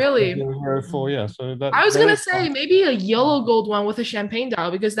my really 04. Yeah, so that I was gonna say maybe a yellow gold one with a champagne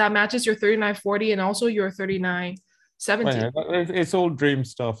dial, because that matches your 3940 and also your 3970. It's all dream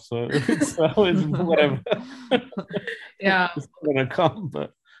stuff, so it's whatever. Yeah, it's gonna come,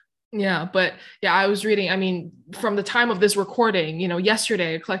 but. Yeah, I was reading, I mean, from the time of this recording, you know,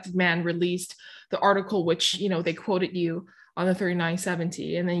 yesterday, A Collected Man released the article, which, you know, they quoted you on the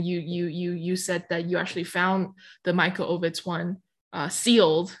 3970, and then you said that you actually found the Michael Ovitz one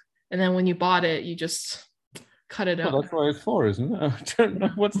sealed, and then when you bought it, you just cut it up. That's what it's for, isn't it? I don't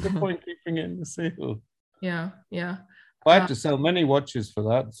know what's the point keeping it in the seal. Yeah. I had to sell many watches for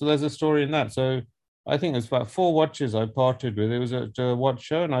that, so there's a story in that. So I think it's about 4 watches I parted with. It was at a watch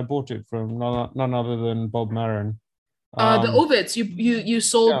show, and I bought it from none other than Bob Maron. The Ovitz, you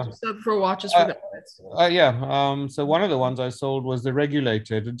sold stuff for watches for the Ovitz. So one of the ones I sold was the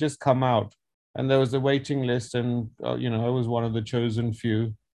Regulator. It had just come out, and there was a waiting list, and you know, I was one of the chosen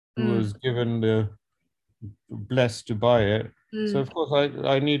few who was given the blessed to buy it. So of course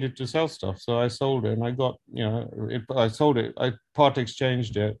I needed to sell stuff, so I sold it, and I got, you know, I sold it. I part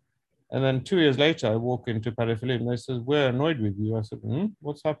exchanged it. And then 2 years later, I walk into Patek Philippe, and they said, "We're annoyed with you." I said,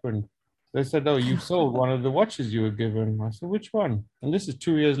 "What's happened?" They said, "Oh, you sold one of the watches you were given." I said, "Which one?" And this is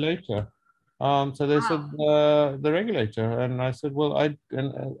 2 years later. So they said, the Regulator. And I said, well,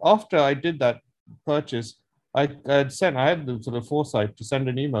 after I did that purchase, I had the sort of foresight to send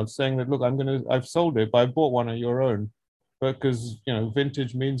an email saying that, look, I've sold it, but I bought one of your own, because, you know,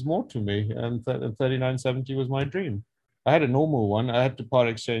 vintage means more to me. And 3970 was my dream. I had a normal one. I had to part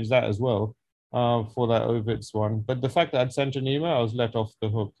exchange that as well for that Ovitz one. But the fact that I'd sent an email, I was let off the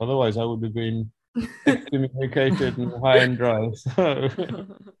hook. Otherwise, I would have been excommunicated and high and dry. So.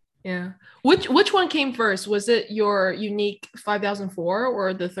 Yeah. Which one came first? Was it your unique 5004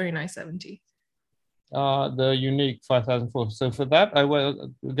 or the 3970? The unique 5004. So for that, I went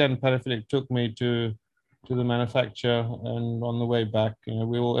again. Patek Philippe took me to the manufacturer, and on the way back, you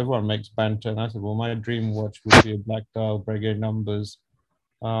know, everyone makes banter, and I said, well, my dream watch would be a black dial Breguet numbers.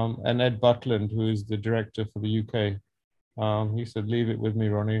 And Ed Butland, who is the director for the UK, he said, leave it with me,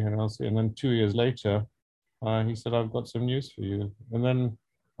 Ronnie, and I'll see. And then 2 years later, he said, I've got some news for you. And then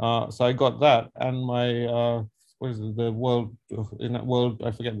so I got that, and my what is it, the world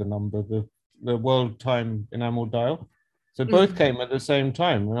I forget the number, the world time enamel dial. So both came at the same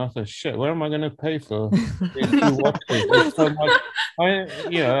time, and I thought, shit, where am I going to pay for these 2 watches? It's so much. I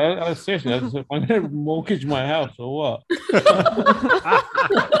seriously, I'm going to mortgage my house or what?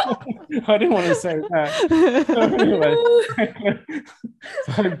 I didn't want to say that. So anyway,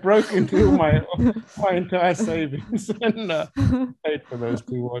 so I broke into my entire savings and paid for those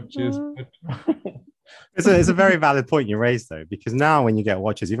 2 watches. It's a very valid point you raised, though, because now when you get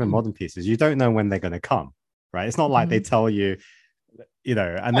watches, even modern pieces, you don't know when they're going to come, right? It's not like they tell you, you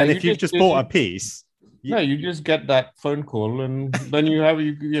know, and then if you've just bought a piece. You just get that phone call, and then you have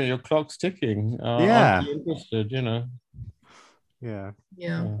your clock's ticking. Aren't you interested, you know? Yeah.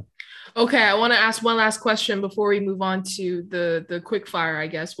 Okay, I want to ask one last question before we move on to the quick fire, I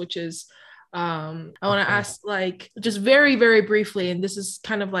guess, which is, I want to ask, like, just very, very briefly, and this is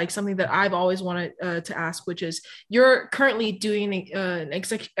kind of like something that I've always wanted to ask, which is you're currently doing an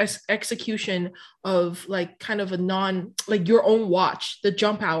execution of like kind of a like your own watch, the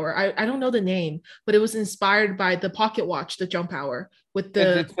Jump Hour. I don't know the name, but it was inspired by the pocket watch, the Jump Hour, with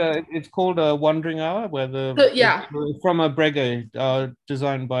the it's called a Wandering Hour, where yeah. it's from a Breguet,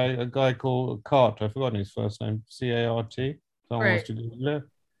 designed by a guy called Cart. I've forgotten his first name, Cart. Someone wants to Google it.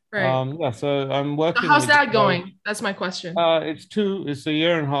 Right. Yeah, so I'm working. So how's that going? That's my question. It's a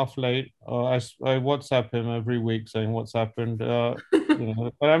year and a half late. I WhatsApp him every week saying what's happened. But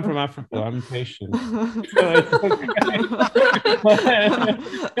I'm from Africa. I'm patient. So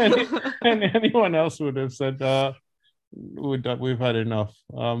anyone else would have said, we've had enough.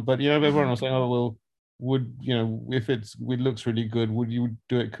 But everyone was saying, oh well, if it looks really good, would you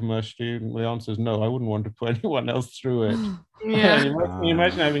do it commercially? And the answer is no. I wouldn't want to put anyone else through it. Yeah.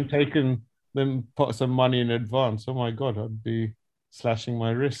 Imagine having taken them put some money in advance. Oh my God, I'd be slashing my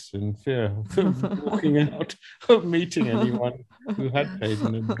wrists in fear of walking out of meeting anyone who had paid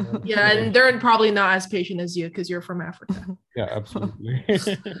in advance. Yeah, and they're probably not as patient as you because you're from Africa. Yeah, absolutely.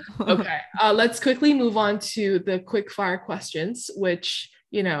 Okay, let's quickly move on to the quick fire questions, which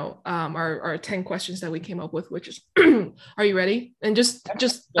are 10 questions that we came up with, which is are you ready? And just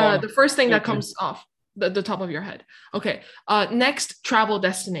the first thing that comes off the top of your head. Okay, next travel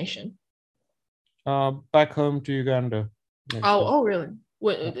destination. Back home to Uganda. Oh, really?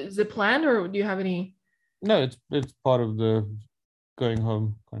 What is it planned, or do you have any? No, it's part of the going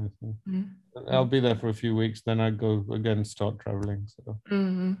home kind of thing. Mm-hmm. I'll be there for a few weeks, then I go again, start traveling. So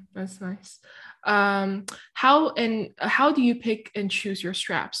that's nice. How do you pick and choose your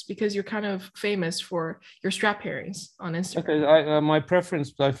straps? Because you're kind of famous for your strap pairings on Instagram. Okay, my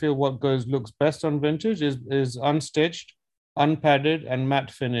preference, I feel what looks best on vintage is unstitched, unpadded, and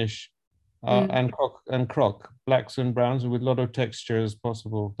matte finish. And croc, blacks and browns with a lot of texture as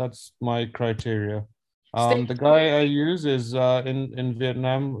possible. That's my criteria. The guy I use is in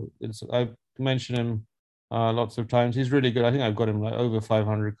Vietnam. I've mentioned him lots of times. He's really good. I think I've got him like over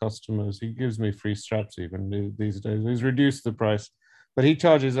 500 customers. He gives me free straps even these days. He's reduced the price, but he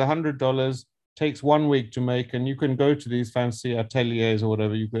charges $100. Takes 1 week to make, and you can go to these fancy ateliers or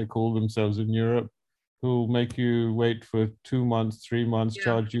whatever they call themselves in Europe, who make you wait for 2 months, 3 months,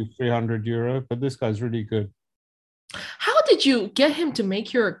 charge you €300. But this guy's really good. How did you get him to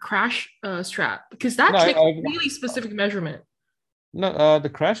make your crash strap? Because that takes a really specific measurement. No, the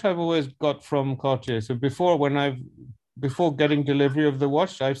crash I've always got from Cartier. So before getting delivery of the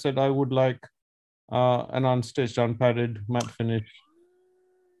watch, I've said I would like an unstitched, unpadded matte finish.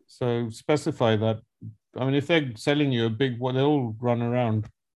 So specify that. I mean, if they're selling you a big one, they all run around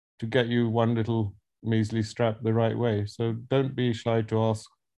to get you one little measly strap the right way. So don't be shy to ask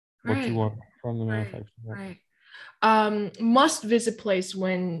what you want from the manufacturer. Right. Must visit place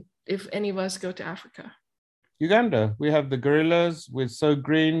if any of us go to Africa. Uganda. We have the gorillas. We're so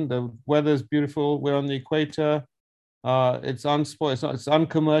green. The weather's beautiful. We're on the equator. It's unspoiled. It's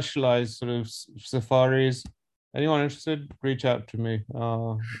uncommercialized sort of safaris. Anyone interested? Reach out to me.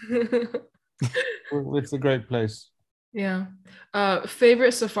 It's a great place. Yeah.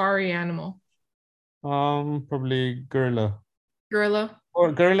 Favorite safari animal? Probably gorilla. Gorilla?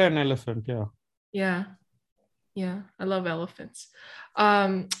 Or gorilla and elephant, yeah. Yeah. Yeah, I love elephants.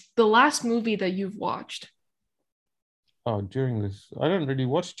 The last movie that you've watched? Oh, during this, I don't really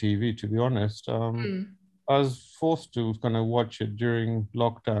watch TV, to be honest. I was forced to kind of watch it during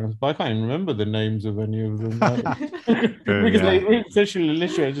lockdowns, but I can't even remember the names of any of them. Because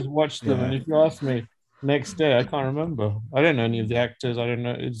literally, I just watched them. And if you ask me next day, I can't remember. I don't know any of the actors. I don't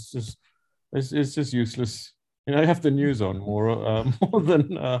know. It's just useless. I have the news on more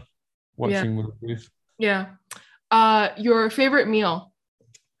than watching movies. Yeah. Your favorite meal?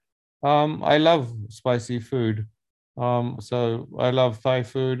 I love spicy food. So I love Thai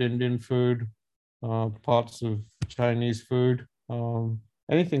food, Indian food, parts of Chinese food.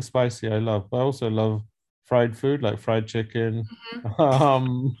 Anything spicy I love. I also love fried food, like fried chicken.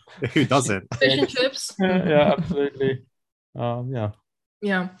 Who doesn't? Fish and chips. Yeah, absolutely. Yeah.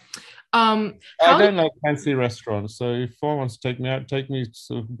 I don't like fancy restaurants, so if someone wants to take me out, take me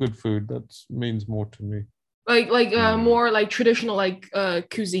to good food. That means more to me. Like more like traditional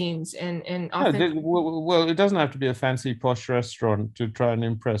cuisines and authentic. Well, it doesn't have to be a fancy posh restaurant to try and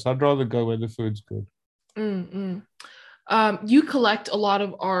impress. I'd rather go where the food's good. You collect a lot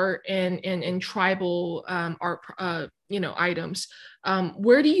of art and tribal art items.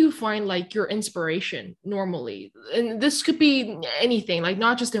 Where do you find like your inspiration normally? And this could be anything, like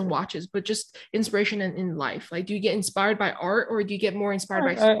not just in watches, but just inspiration in life. Like, do you get inspired by art, or do you get more inspired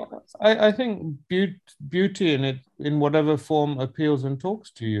by stories? I think beauty in it, in whatever form, appeals and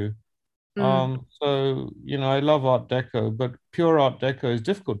talks to you. So, I love Art Deco, but pure Art Deco is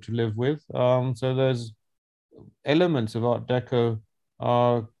difficult to live with. So there's elements of Art Deco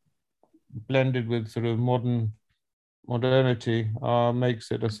blended with sort of modernity,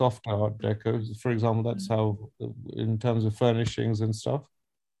 makes it a soft Art Deco. For example, that's how, in terms of furnishings and stuff.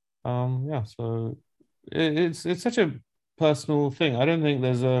 So it's such a personal thing. I don't think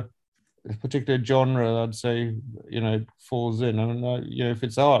there's a particular genre I'd say, it falls in. I don't know, if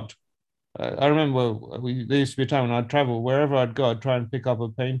it's art. I remember there used to be a time when I'd travel, wherever I'd go, I'd try and pick up a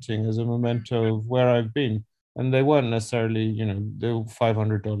painting as a memento of where I've been. And they weren't necessarily, they were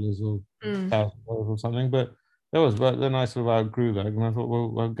 $500 or $1,000 or something, but then I sort of outgrew that. And I thought,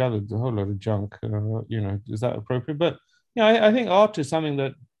 well, I've gathered a whole lot of junk, is that appropriate? But I think art is something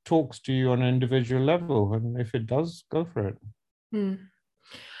that talks to you on an individual level. And if it does, go for it.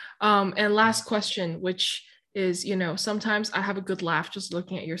 And last question, which is, sometimes I have a good laugh just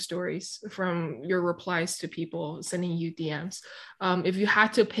looking at your stories from your replies to people sending you DMs. If you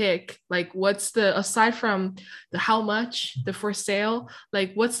had to pick, like, what's aside from the how much, the for sale,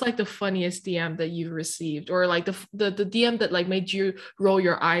 like, what's like the funniest DM that you've received, or like the DM that like made you roll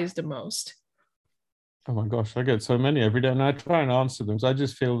your eyes the most? Oh my gosh, I get so many every day, and I try and answer them. So I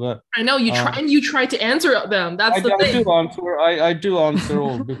just feel that I know you try, and you try to answer them. That's the thing. I do answer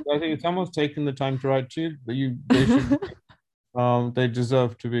all, because I think if someone's taken the time to write to you, they should. They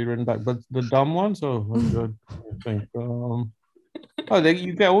deserve to be written back. But the dumb ones, I think.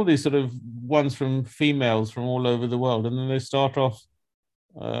 You get all these sort of ones from females from all over the world, and then they start off.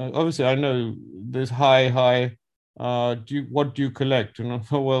 Obviously, I know there's hi. What do you collect? And I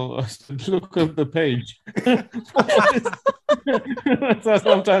thought, well, I said, look at the page. So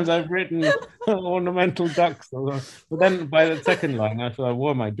sometimes I've written ornamental ducks, but then by the second line I thought,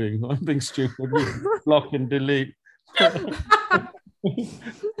 what am I doing? I'm being stupid. Block and delete.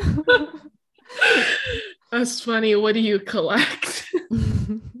 That's funny. What do you collect?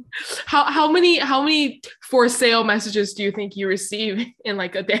 How many for sale messages do you think you receive in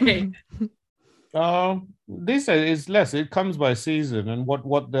like a day? These days it's less. It comes by season and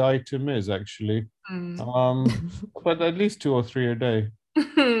what the item is actually. But at least 2 or 3 a day.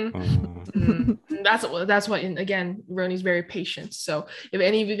 That's what. And again, Roni's very patient. So if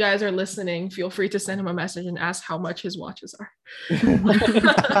any of you guys are listening, feel free to send him a message and ask how much his watches are.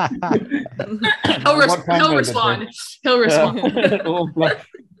 He'll respond.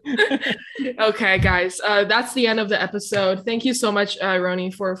 Okay, guys, that's the end of the episode. Thank you so much,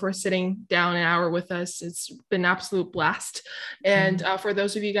 Roni, for sitting down an hour with us. It's been an absolute blast. And for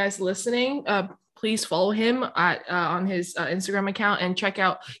those of you guys listening, please follow him on his Instagram account and check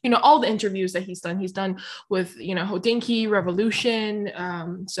out, all the interviews that he's done. He's done with, Hodinkee, Revolution.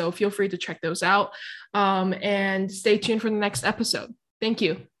 So feel free to check those out, and stay tuned for the next episode. Thank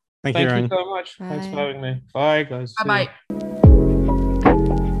you. Thank you so much. Bye. Thanks for having me. Bye, guys. Bye-bye.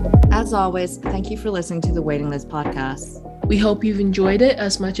 As always, thank you for listening to the Waiting List podcast. We hope you've enjoyed it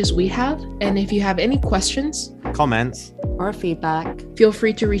as much as we have. And if you have any questions, comments, or feedback, feel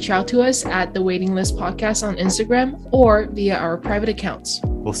free to reach out to us at the Waiting List Podcast on Instagram or via our private accounts.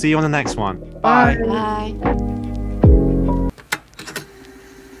 We'll see you on the next one. Bye. Bye.